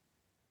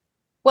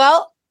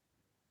 Well,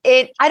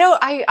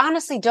 I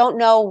honestly don't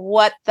know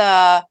what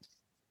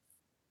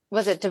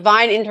was it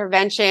divine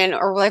intervention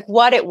or like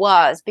what it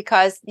was,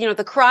 because,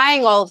 the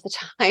crying all of the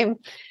time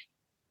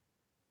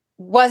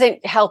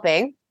wasn't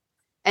helping,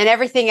 and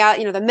everything out,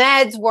 the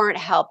meds weren't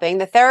helping,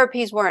 the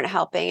therapies weren't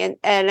helping.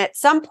 And at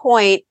some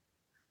point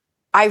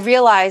I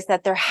realized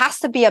that there has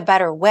to be a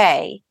better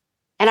way.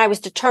 And I was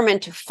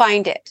determined to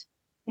find it.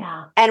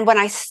 Yeah. And when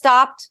I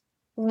stopped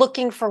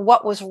looking for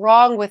what was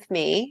wrong with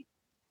me,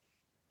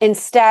 and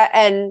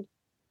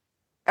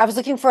I was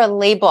looking for a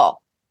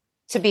label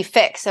to be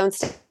fixed. So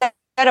instead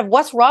of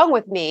what's wrong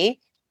with me,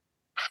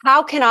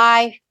 how can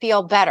I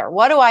feel better?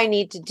 What do I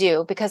need to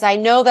do? Because I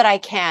know that I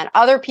can.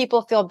 Other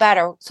people feel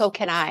better, so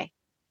can I.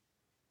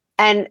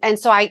 And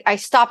so I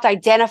stopped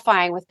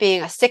identifying with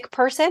being a sick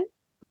person,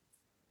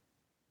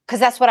 because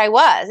that's what I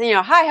was.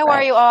 Hi, how are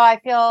Right. you?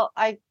 Oh,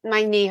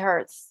 my knee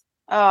hurts.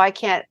 Oh, I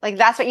can't. Like,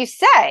 that's what you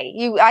say.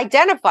 You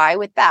identify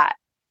with that.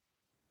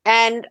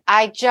 And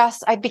I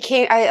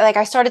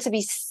started to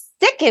be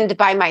sickened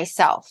by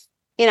myself.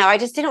 I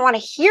just didn't want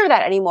to hear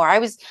that anymore. I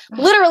was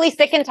literally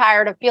sick and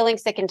tired of feeling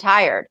sick and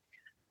tired.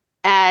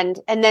 And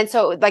then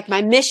so like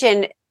my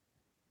mission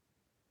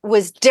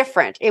was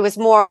different. It was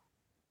more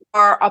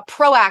a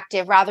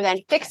proactive rather than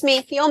fix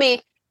me, heal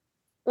me.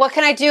 What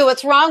can I do?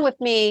 What's wrong with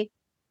me?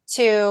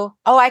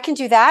 I can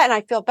do that and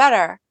I feel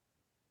better.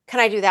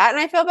 Can I do that and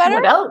I feel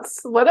better?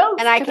 What else?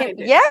 And I can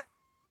yes.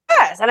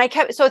 And I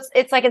kept, so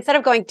it's like, instead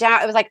of going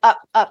down, it was like up,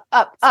 up,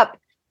 up, up.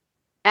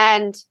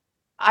 And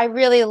I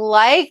really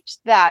liked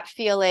that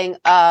feeling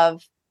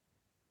of,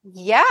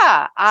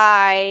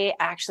 I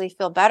actually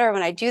feel better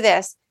when I do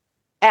this.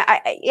 And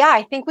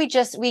I think we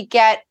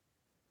get,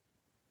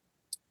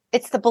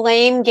 it's the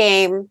blame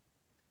game,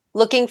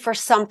 looking for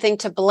something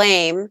to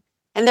blame.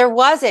 And there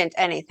wasn't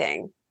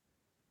anything.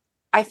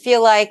 I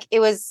feel like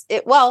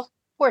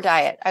poor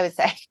diet, I would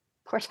say.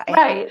 Poor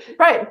diet.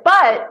 Right.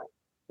 But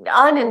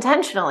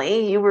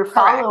unintentionally, you were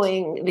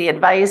following the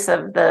advice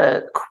of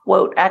the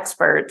quote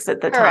experts at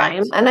the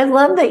time. And I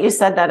love that you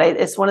said that.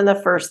 It's one of the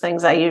first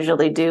things I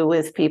usually do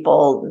with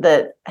people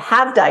that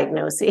have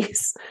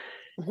diagnoses.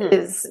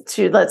 Is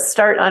to let's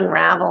start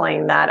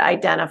unraveling that.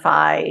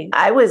 Identify.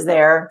 I was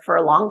there for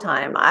a long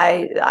time.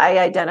 I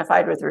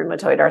identified with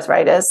rheumatoid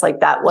arthritis. Like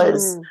that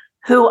was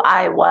who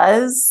I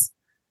was,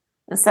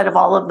 instead of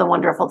all of the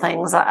wonderful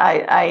things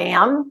I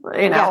am.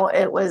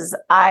 It was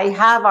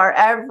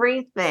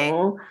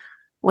everything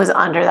was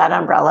under that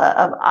umbrella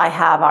of I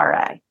have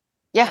RA.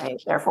 Yeah.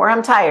 Right? Therefore,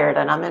 I'm tired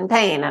and I'm in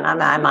pain and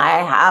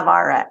I have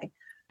RA.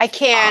 I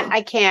can't.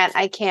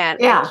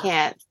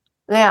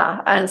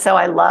 Yeah. And so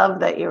I love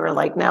that you were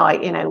like, no,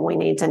 we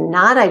need to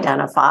not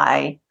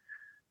identify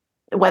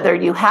whether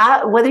you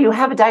have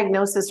a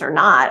diagnosis or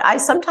not. I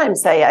sometimes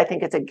say, I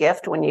think it's a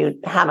gift when you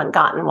haven't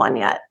gotten one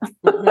yet,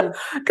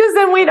 because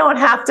then we don't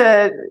have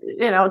to,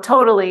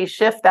 totally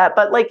shift that.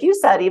 But like you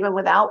said, even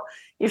without,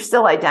 you're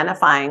still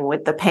identifying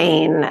with the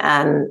pain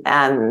and,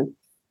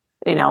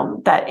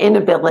 that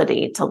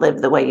inability to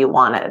live the way you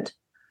wanted.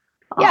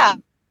 Yeah.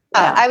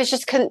 I was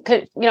just,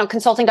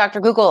 consulting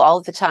Dr. Google all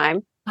of the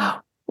time.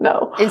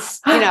 No. It's,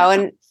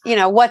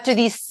 what do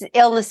these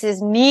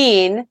illnesses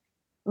mean?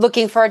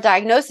 Looking for a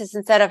diagnosis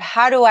instead of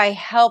how do I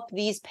help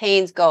these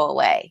pains go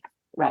away?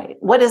 Right.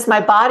 What is my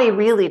body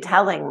really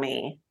telling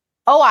me?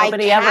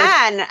 Nobody I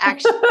can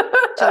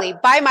actually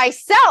by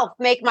myself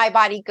make my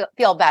body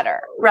feel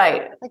better.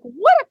 Right. Like,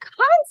 what a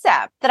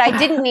concept that I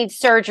didn't need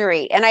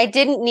surgery and I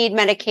didn't need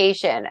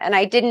medication and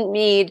I didn't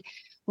need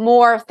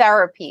more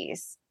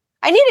therapies.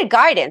 I needed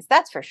guidance,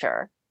 that's for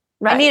sure.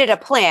 Right. I needed a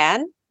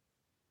plan.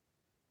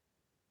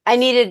 I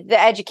needed the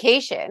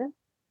education,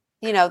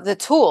 the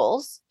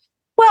tools.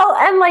 Well,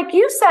 and like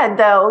you said,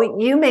 though,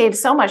 you made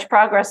so much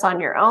progress on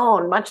your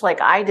own, much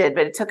like I did,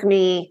 but it took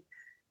me,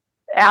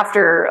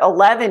 after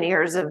 11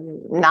 years of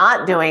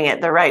not doing it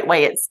the right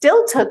way, it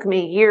still took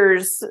me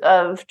years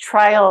of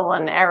trial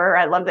and error.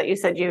 I love that you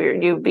said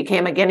you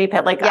became a guinea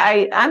pig. Like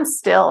I'm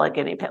still a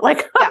guinea pig.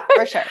 Like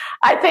for sure.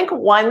 I think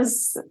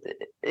once,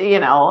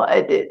 and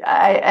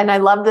I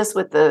love this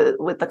with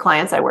the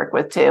clients I work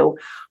with too.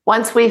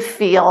 Once we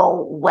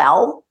feel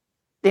well,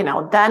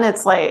 then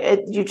it's like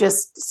you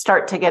just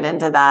start to get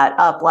into that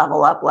up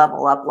level. What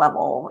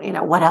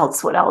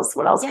else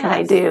can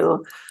I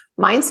do?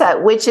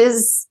 Mindset, which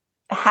is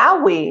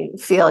how we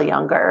feel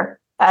younger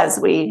as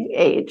we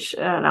age.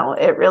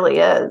 It really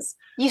is.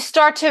 You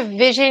start to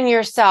vision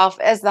yourself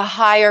as the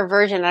higher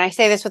version. And I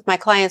say this with my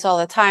clients all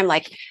the time.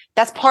 Like,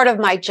 that's part of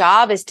my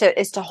job is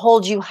to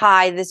hold you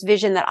high, this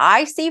vision that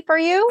I see for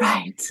you.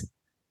 Right.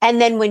 And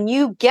then when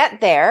you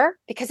get there,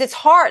 because it's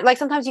hard, like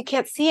sometimes you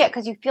can't see it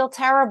because you feel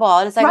terrible.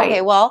 And it's like,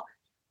 okay, well,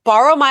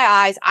 borrow my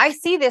eyes. I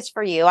see this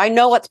for you. I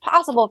know what's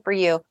possible for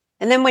you.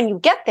 And then when you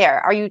get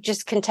there, are you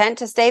just content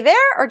to stay there?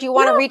 Or do you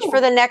want to reach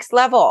for the next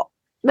level?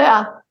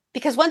 Yeah.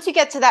 Because once you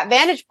get to that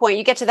vantage point,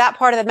 you get to that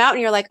part of the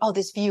mountain, you're like, oh,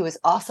 this view is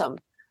awesome.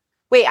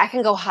 Wait, I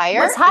can go higher?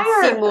 What's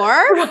higher? And see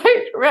more?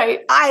 Right.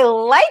 I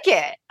like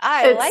it.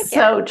 It's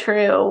so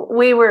true.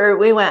 We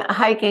went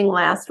hiking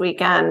last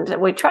weekend.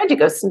 We tried to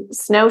go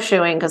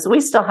snowshoeing because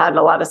we still had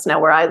a lot of snow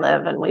where I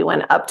live. And we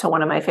went up to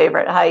one of my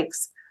favorite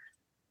hikes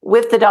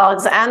with the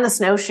dogs and the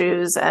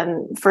snowshoes.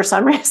 And for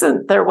some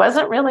reason, there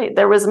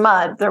was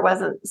mud.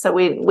 So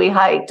we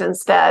hiked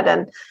instead.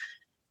 And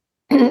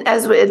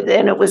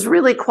it was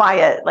really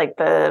quiet. Like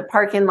the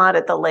parking lot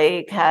at the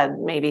lake had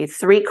maybe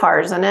 3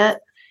 cars in it.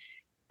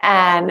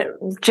 And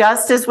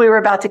just as we were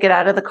about to get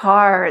out of the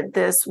car,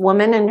 this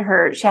woman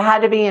she had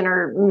to be in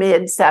her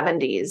mid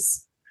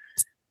 70s,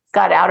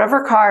 got out of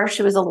her car.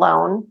 She was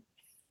alone,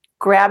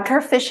 grabbed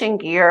her fishing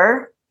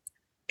gear,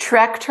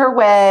 trekked her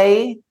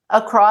way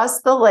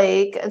across the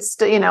lake, and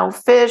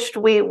fished.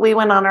 We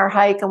went on our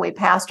hike and we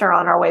passed her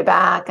on our way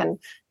back and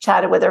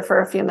chatted with her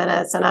for a few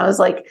minutes. And I was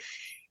like,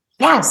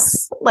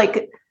 yes,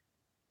 like,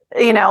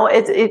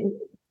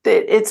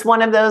 it's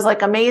one of those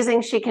like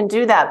amazing she can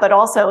do that, but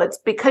also it's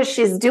because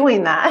she's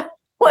doing that.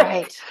 Like,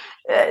 right.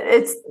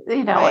 It's,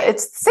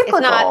 it's cyclical.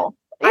 It's not,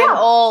 I'm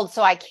old,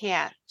 so I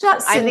can't.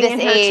 Just I'm sitting this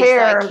in her age,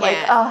 chair, so I like,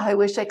 can't. oh, I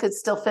wish I could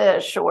still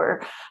fish,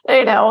 or,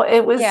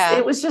 it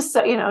was just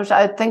so,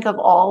 I think of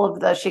all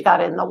of she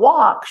got in the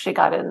walk, she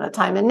got in the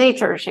time in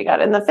nature, she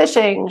got in the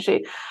fishing,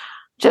 she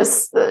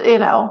just,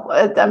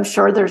 I'm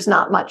sure there's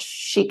not much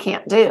she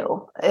can't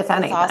do, if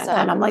anything. Awesome.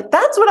 And I'm like,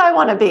 that's what I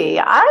want to be.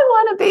 I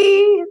want to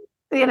be,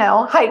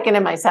 hiking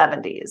in my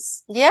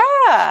 70s.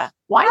 Yeah.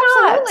 Why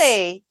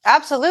Absolutely. not?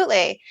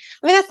 Absolutely.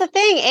 I mean, that's the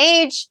thing.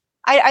 Age,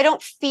 I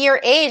don't fear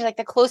age. Like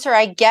the closer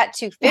I get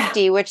to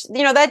 50, which,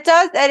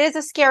 that is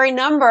a scary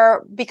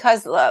number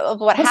because of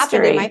what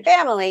happened in my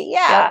family.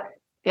 Yeah.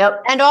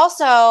 Yep. And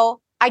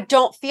also, I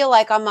don't feel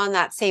like I'm on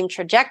that same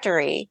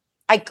trajectory.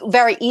 I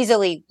very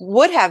easily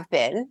would have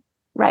been.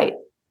 Right.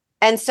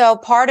 And so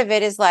part of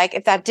it is like,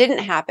 if that didn't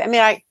happen, I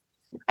mean,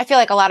 I feel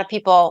like a lot of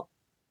people,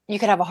 you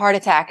could have a heart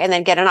attack and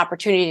then get an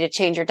opportunity to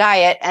change your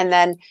diet and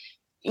then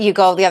you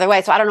go the other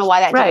way. So I don't know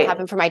why that didn't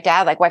happen for my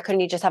dad. Like, why couldn't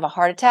he just have a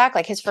heart attack?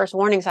 Like his first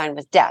warning sign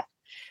was death.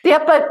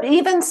 Yeah, but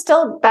even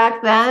still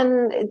back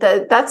then,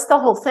 that's the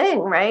whole thing,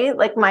 right?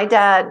 Like my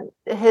dad,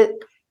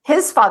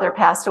 his father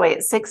passed away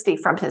at 60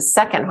 from his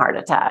second heart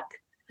attack.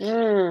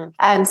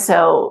 And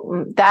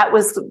so that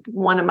was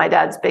one of my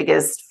dad's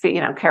biggest,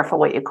 careful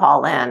what you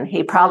call in.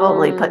 He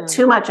probably put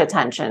too much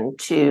attention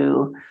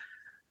to,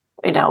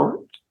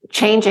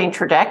 changing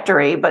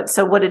trajectory. But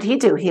so what did he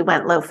do? He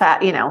went low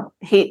fat,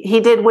 he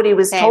did what he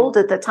was told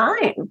at the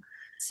time.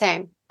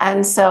 Same.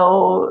 And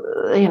so,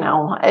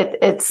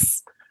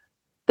 it's,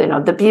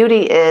 the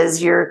beauty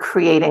is you're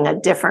creating a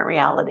different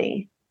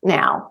reality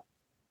now.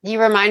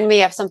 You remind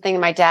me of something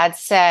my dad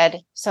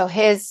said. So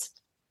his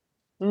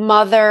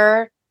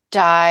mother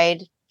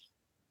died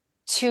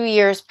 2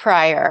 years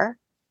prior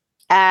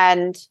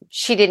and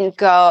she didn't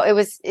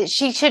go.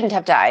 She shouldn't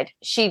have died.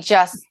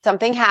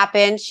 Something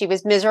happened. She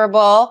was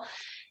miserable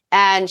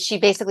and she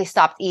basically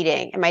stopped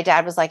eating. And my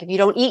dad was like, if you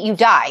don't eat, you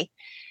die.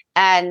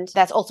 And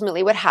that's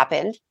ultimately what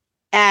happened.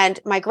 And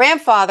my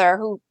grandfather,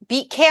 who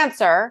beat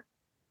cancer,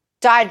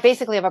 died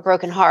basically of a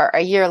broken heart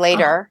a year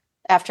later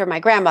after my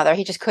grandmother.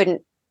 He just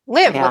couldn't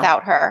live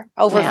without her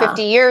over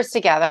 50 years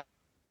together.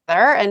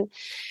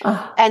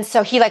 And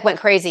so he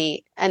went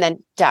crazy and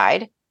then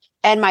died.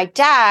 And my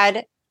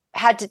dad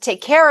had to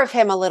take care of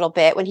him a little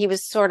bit when he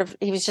was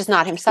just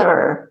not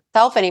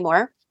himself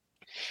anymore.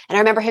 And I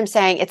remember him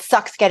saying, it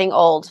sucks getting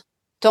old.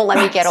 Don't let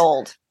me get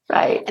old.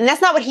 Right. And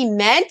that's not what he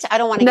meant. I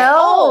don't want to get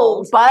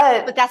old.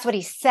 But that's what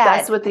he said.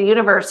 That's what the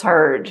universe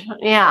heard.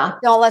 Yeah.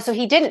 So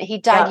he didn't. He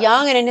died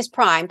young and in his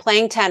prime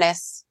playing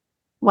tennis.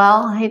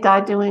 Well, he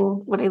died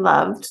doing what he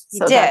loved.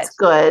 So that's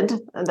good.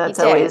 And that's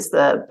always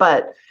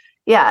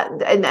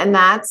and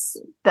that's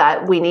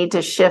that we need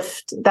to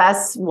shift.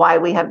 That's why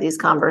we have these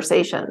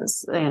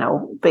conversations,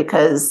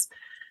 because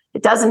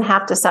it doesn't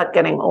have to suck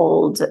getting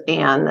old.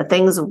 And the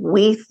things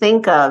we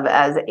think of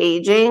as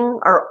aging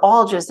are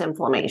all just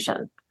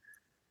inflammation.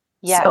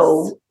 Yes.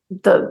 So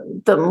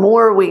the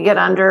more we get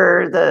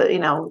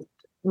under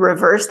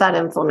reverse that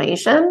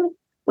inflammation,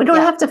 we don't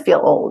have to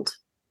feel old.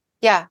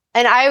 Yeah.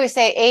 And I always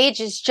say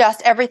age is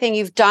just everything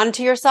you've done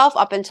to yourself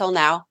up until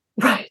now.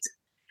 Right.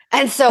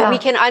 And so we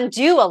can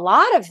undo a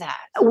lot of that.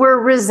 We're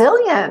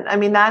resilient. I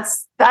mean,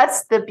 that's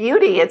the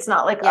beauty. It's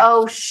not like,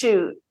 oh,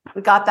 shoot,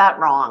 we got that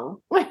wrong.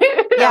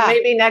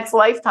 Maybe next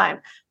lifetime.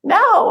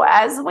 No,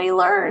 as we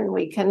learn,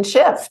 we can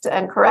shift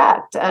and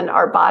correct. And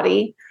our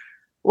body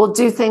will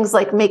do things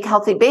like make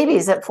healthy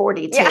babies at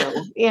 42.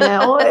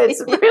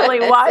 It's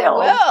really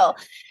wild.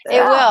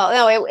 It will.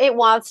 No, it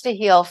wants to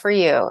heal for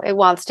you. It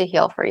wants to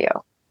heal for you.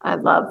 I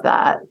love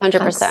that.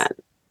 100%. That's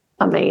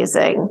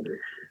amazing.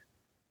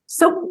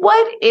 So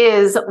what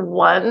is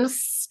one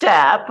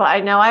step?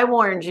 I know I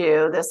warned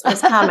you this was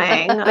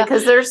coming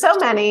because there's so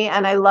many.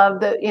 And I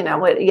love that,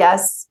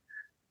 yes,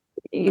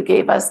 you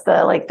gave us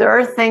there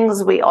are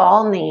things we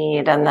all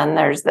need. And then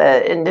there's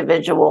the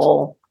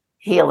individual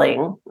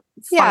healing,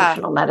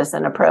 functional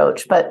medicine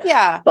approach. But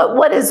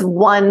what is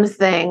one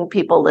thing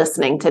people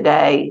listening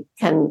today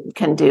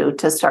can do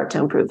to start to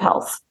improve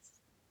health?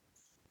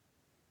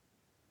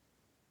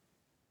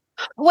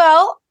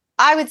 Well,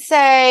 I would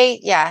say,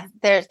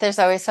 there's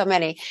always so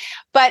many,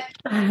 but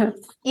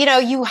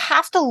you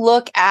have to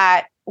look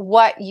at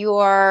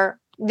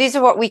these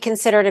are what we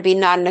consider to be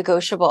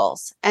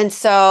non-negotiables. And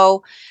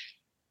so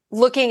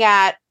looking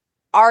at,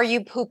 are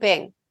you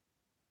pooping?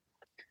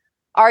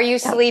 Are you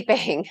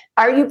sleeping?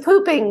 Are you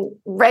pooping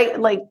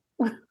regularly?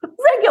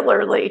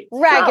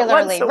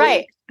 Regularly,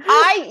 right.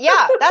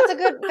 That's a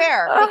good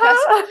pair because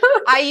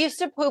I used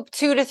to poop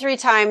 2 to 3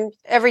 times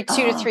every 2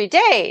 to 3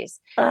 days.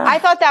 I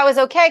thought that was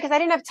okay because I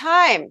didn't have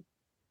time.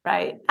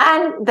 Right.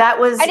 And that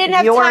was I didn't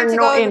have time to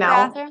go to the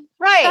bathroom.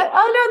 Right.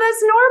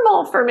 That's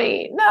normal for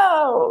me.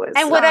 No.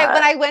 And when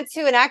I went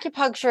to an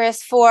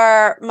acupuncturist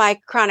for my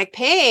chronic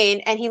pain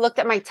and he looked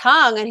at my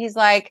tongue and he's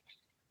like,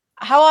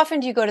 how often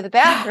do you go to the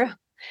bathroom?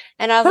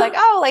 And I was like,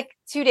 oh, like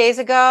 2 days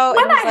ago.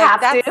 When and he's I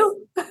like, have to.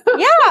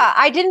 yeah,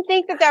 I didn't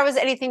think that there was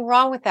anything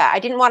wrong with that. I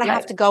didn't want to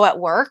have to go at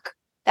work.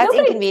 That's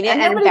inconvenient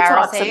and nobody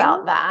talks embarrassing.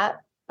 about that.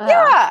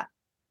 Yeah.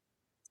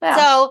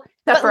 So,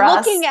 except but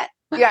looking at,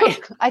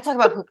 I talk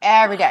about poop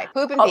every day.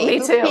 Poop and pee. Me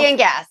Poop, too. pee and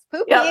gas.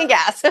 Poop, pee and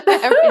gas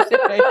every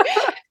day.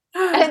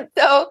 And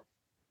so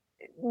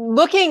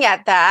looking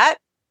at that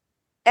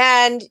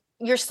and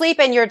your sleep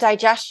and your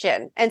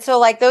digestion. And so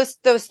like those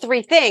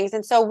three things.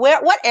 And so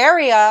what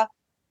area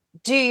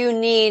do you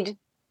need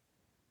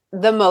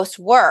the most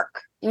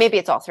work? Maybe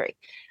it's all three,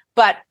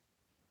 but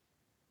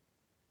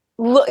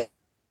look,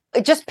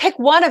 just pick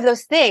one of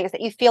those things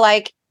that you feel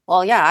like,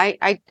 well, yeah,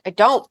 I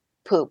don't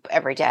poop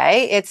every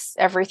day. It's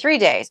every 3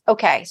 days.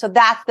 Okay. So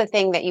that's the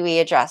thing that you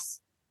address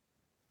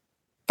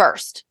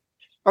first.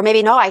 Or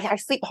maybe, no, I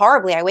sleep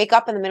horribly. I wake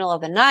up in the middle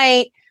of the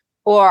night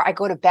or I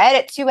go to bed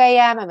at 2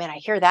 a.m. I mean, I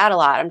hear that a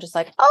lot. I'm just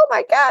like, oh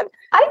my God.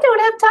 I don't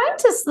have time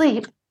to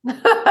sleep.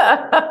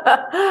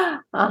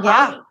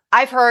 Yeah.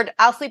 I've heard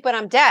I'll sleep when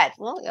I'm dead.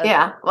 Well,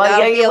 yeah. Well,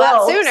 yeah, you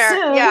will. will Sooner.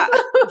 soon. Yeah.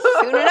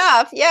 Soon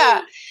enough.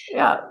 Yeah.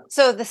 Yeah.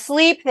 So the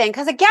sleep thing,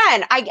 because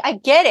again, I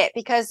get it,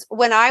 because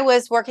when I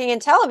was working in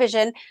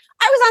television,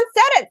 I was on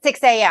set at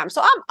 6 a.m.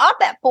 So I'm up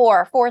at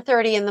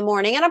 4:30 in the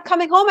morning and I'm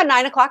coming home at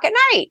 9 o'clock at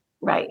night.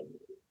 Right.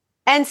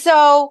 And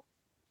so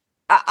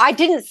I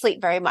didn't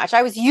sleep very much.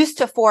 I was used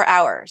to 4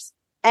 hours.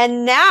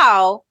 And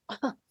now,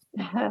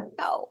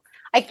 no,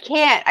 I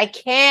can't. I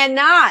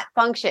cannot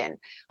function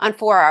on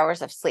 4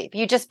 hours of sleep.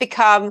 You just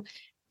become,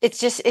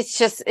 it's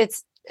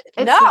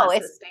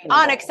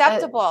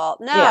unacceptable.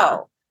 No. Yeah.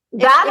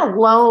 That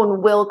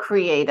alone will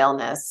create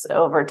illness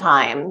over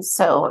time.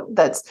 So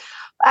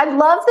I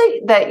love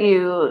that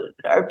you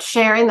are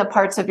sharing the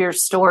parts of your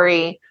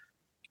story.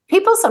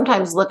 People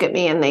sometimes look at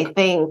me and they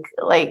think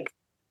like,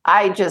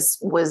 I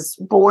just was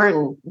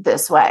born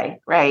this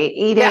way, right?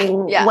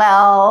 Eating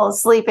well,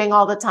 sleeping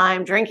all the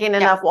time, drinking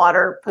enough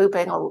water,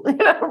 pooping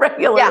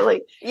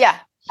regularly. Yeah.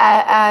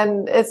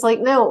 And it's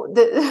like, no,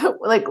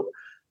 like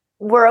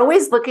we're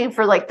always looking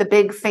for like the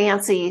big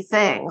fancy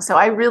thing. So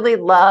I really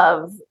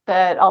love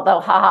that,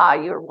 although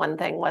your one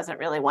thing wasn't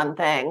really one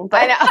thing,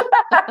 but I know.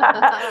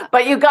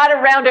 but you got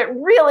around it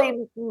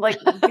really like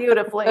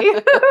beautifully.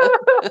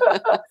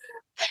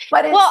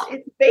 But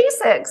it's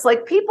basics.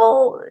 Like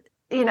people,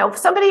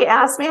 somebody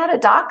asked me, I had a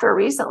doctor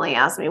recently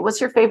ask me, what's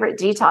your favorite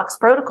detox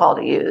protocol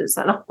to use?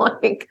 And I'm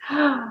like,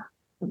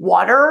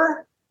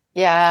 water,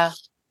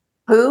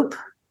 poop,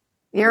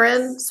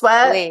 urine,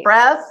 sweat, sleep,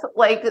 breath,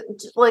 like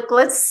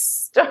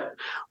let's,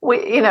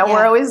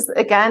 we're always,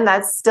 again,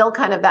 that's still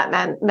kind of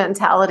that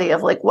mentality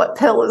of like, what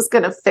pill is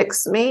going to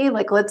fix me?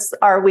 Like,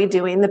 are we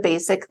doing the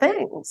basic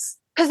things?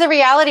 Because the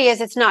reality is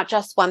it's not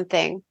just one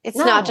thing. It's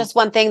not just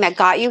one thing that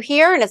got you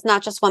here. And it's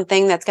not just one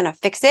thing that's going to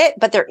fix it,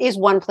 but there is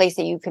one place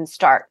that you can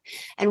start.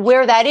 And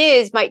where that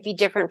is might be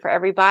different for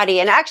everybody.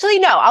 And actually,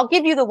 no, I'll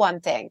give you the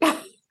one thing.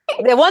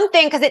 The one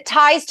thing, because it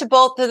ties to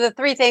both of the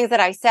three things that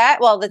I said.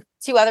 Well, the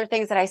two other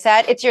things that I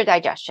said, it's your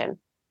digestion.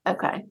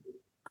 Okay.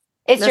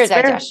 It's your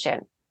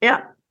digestion.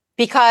 Yeah.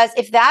 Because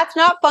if that's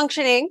not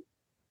functioning,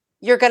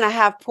 you're going to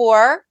have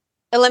poor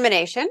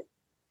elimination.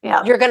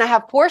 Yeah. You're going to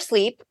have poor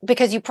sleep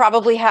because you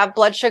probably have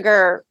blood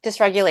sugar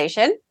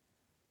dysregulation.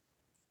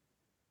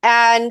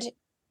 And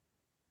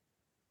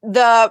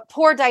the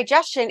poor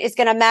digestion is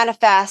going to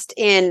manifest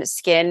in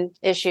skin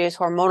issues,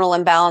 hormonal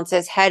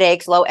imbalances,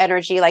 headaches, low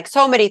energy, like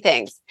so many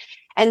things.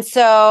 And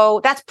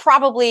so that's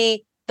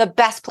probably the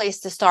best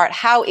place to start.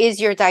 How is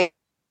your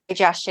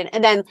digestion?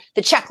 And then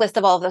the checklist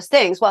of all of those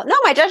things. Well, no,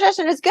 my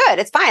digestion is good.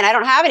 It's fine. I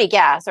don't have any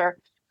gas or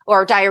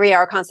diarrhea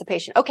or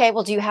constipation. Okay.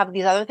 Well, do you have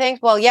these other things?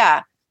 Well,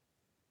 yeah.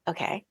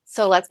 Okay.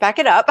 So let's back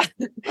it up.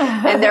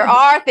 And there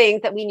are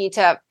things that we need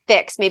to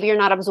fix. Maybe you're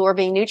not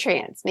absorbing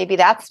nutrients. Maybe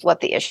that's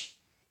what the issue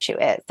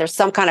is. There's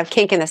some kind of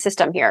kink in the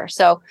system here.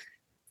 So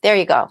there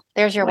you go.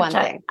 There's your one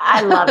thing.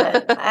 I love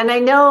it. And I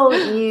know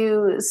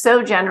you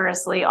so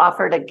generously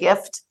offered a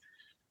gift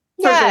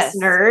for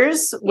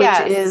listeners,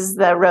 which is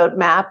the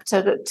roadmap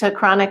to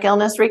chronic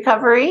illness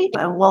recovery.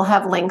 And we'll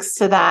have links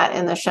to that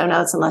in the show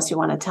notes, unless you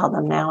want to tell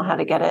them now how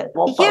to get it.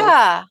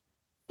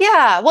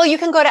 Yeah. Well, you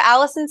can go to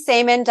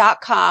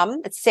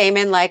AllisonSamon.com. It's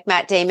Samon like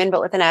Matt Damon, but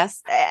with an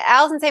S.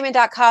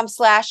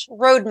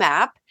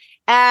 AllisonSamon.com/roadmap.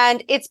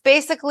 And it's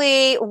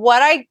basically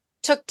what I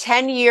took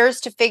 10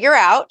 years to figure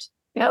out.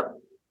 Yep.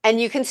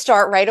 And you can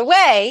start right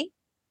away.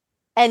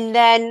 And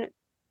then,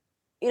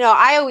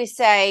 I always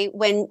say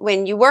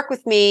when you work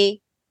with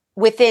me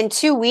within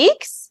 2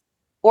 weeks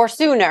or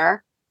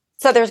sooner,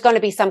 so there's going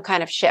to be some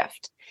kind of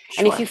shift.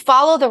 Sure. And if you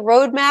follow the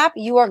roadmap,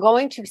 you are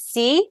going to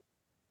see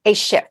a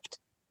shift.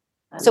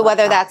 So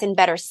whether that's in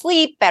better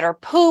sleep, better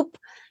poop,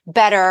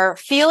 better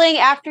feeling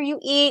after you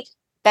eat,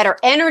 better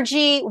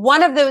energy,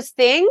 one of those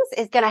things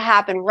is going to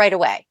happen right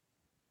away.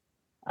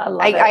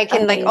 I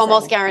can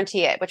almost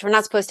guarantee it, which we're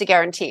not supposed to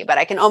guarantee, but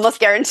I can almost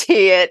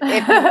guarantee it.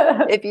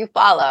 If you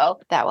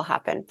follow, that will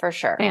happen for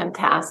sure.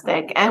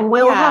 Fantastic. And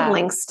we'll have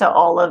links to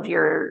all of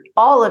your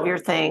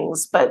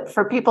things. But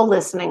for people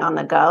listening on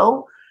the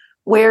go,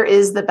 where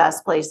is the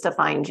best place to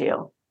find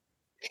you?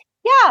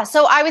 Yeah.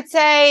 So I would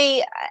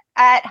say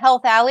at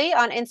Health Alley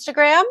on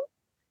Instagram.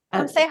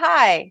 Come say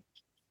hi.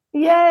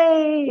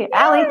 Yay.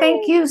 Allie,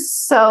 thank you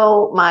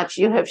so much.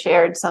 You have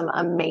shared some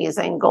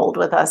amazing gold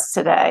with us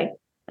today.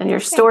 And your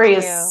story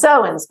is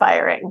so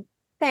inspiring.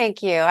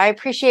 Thank you. I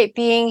appreciate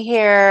being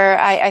here.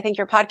 I think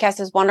your podcast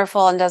is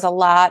wonderful and does a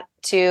lot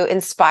to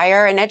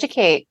inspire and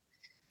educate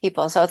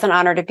people. So it's an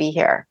honor to be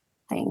here.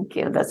 Thank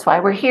you. That's why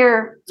we're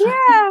here.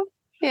 Yeah.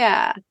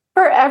 Yeah.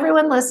 For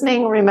everyone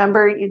listening,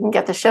 remember you can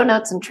get the show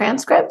notes and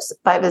transcripts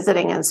by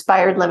visiting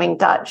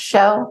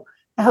inspiredliving.show.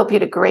 I hope you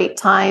had a great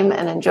time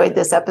and enjoyed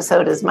this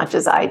episode as much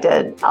as I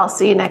did. I'll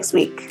see you next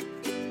week.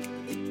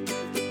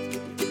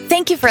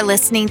 Thank you for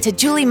listening to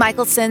Julie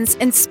Michelson's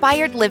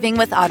Inspired Living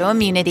with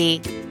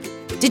Autoimmunity.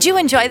 Did you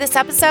enjoy this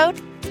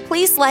episode?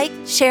 Please like,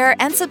 share,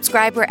 and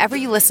subscribe wherever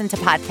you listen to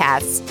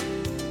podcasts.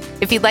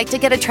 If you'd like to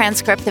get a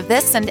transcript of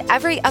this and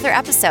every other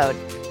episode,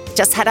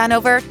 just head on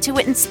over to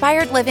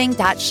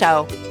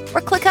inspiredliving.show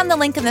or click on the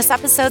link in this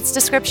episode's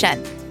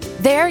description.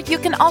 There, you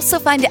can also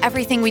find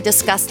everything we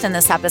discussed in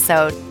this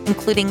episode,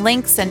 including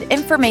links and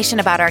information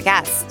about our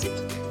guest.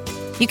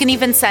 You can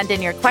even send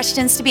in your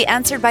questions to be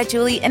answered by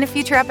Julie in a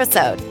future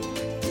episode.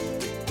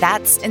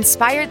 That's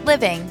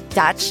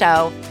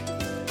inspiredliving.show.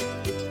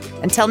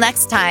 Until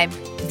next time,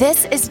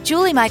 this is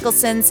Julie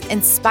Michelson's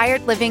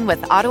Inspired Living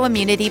with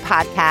Autoimmunity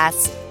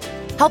podcast,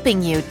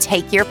 helping you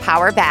take your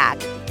power back.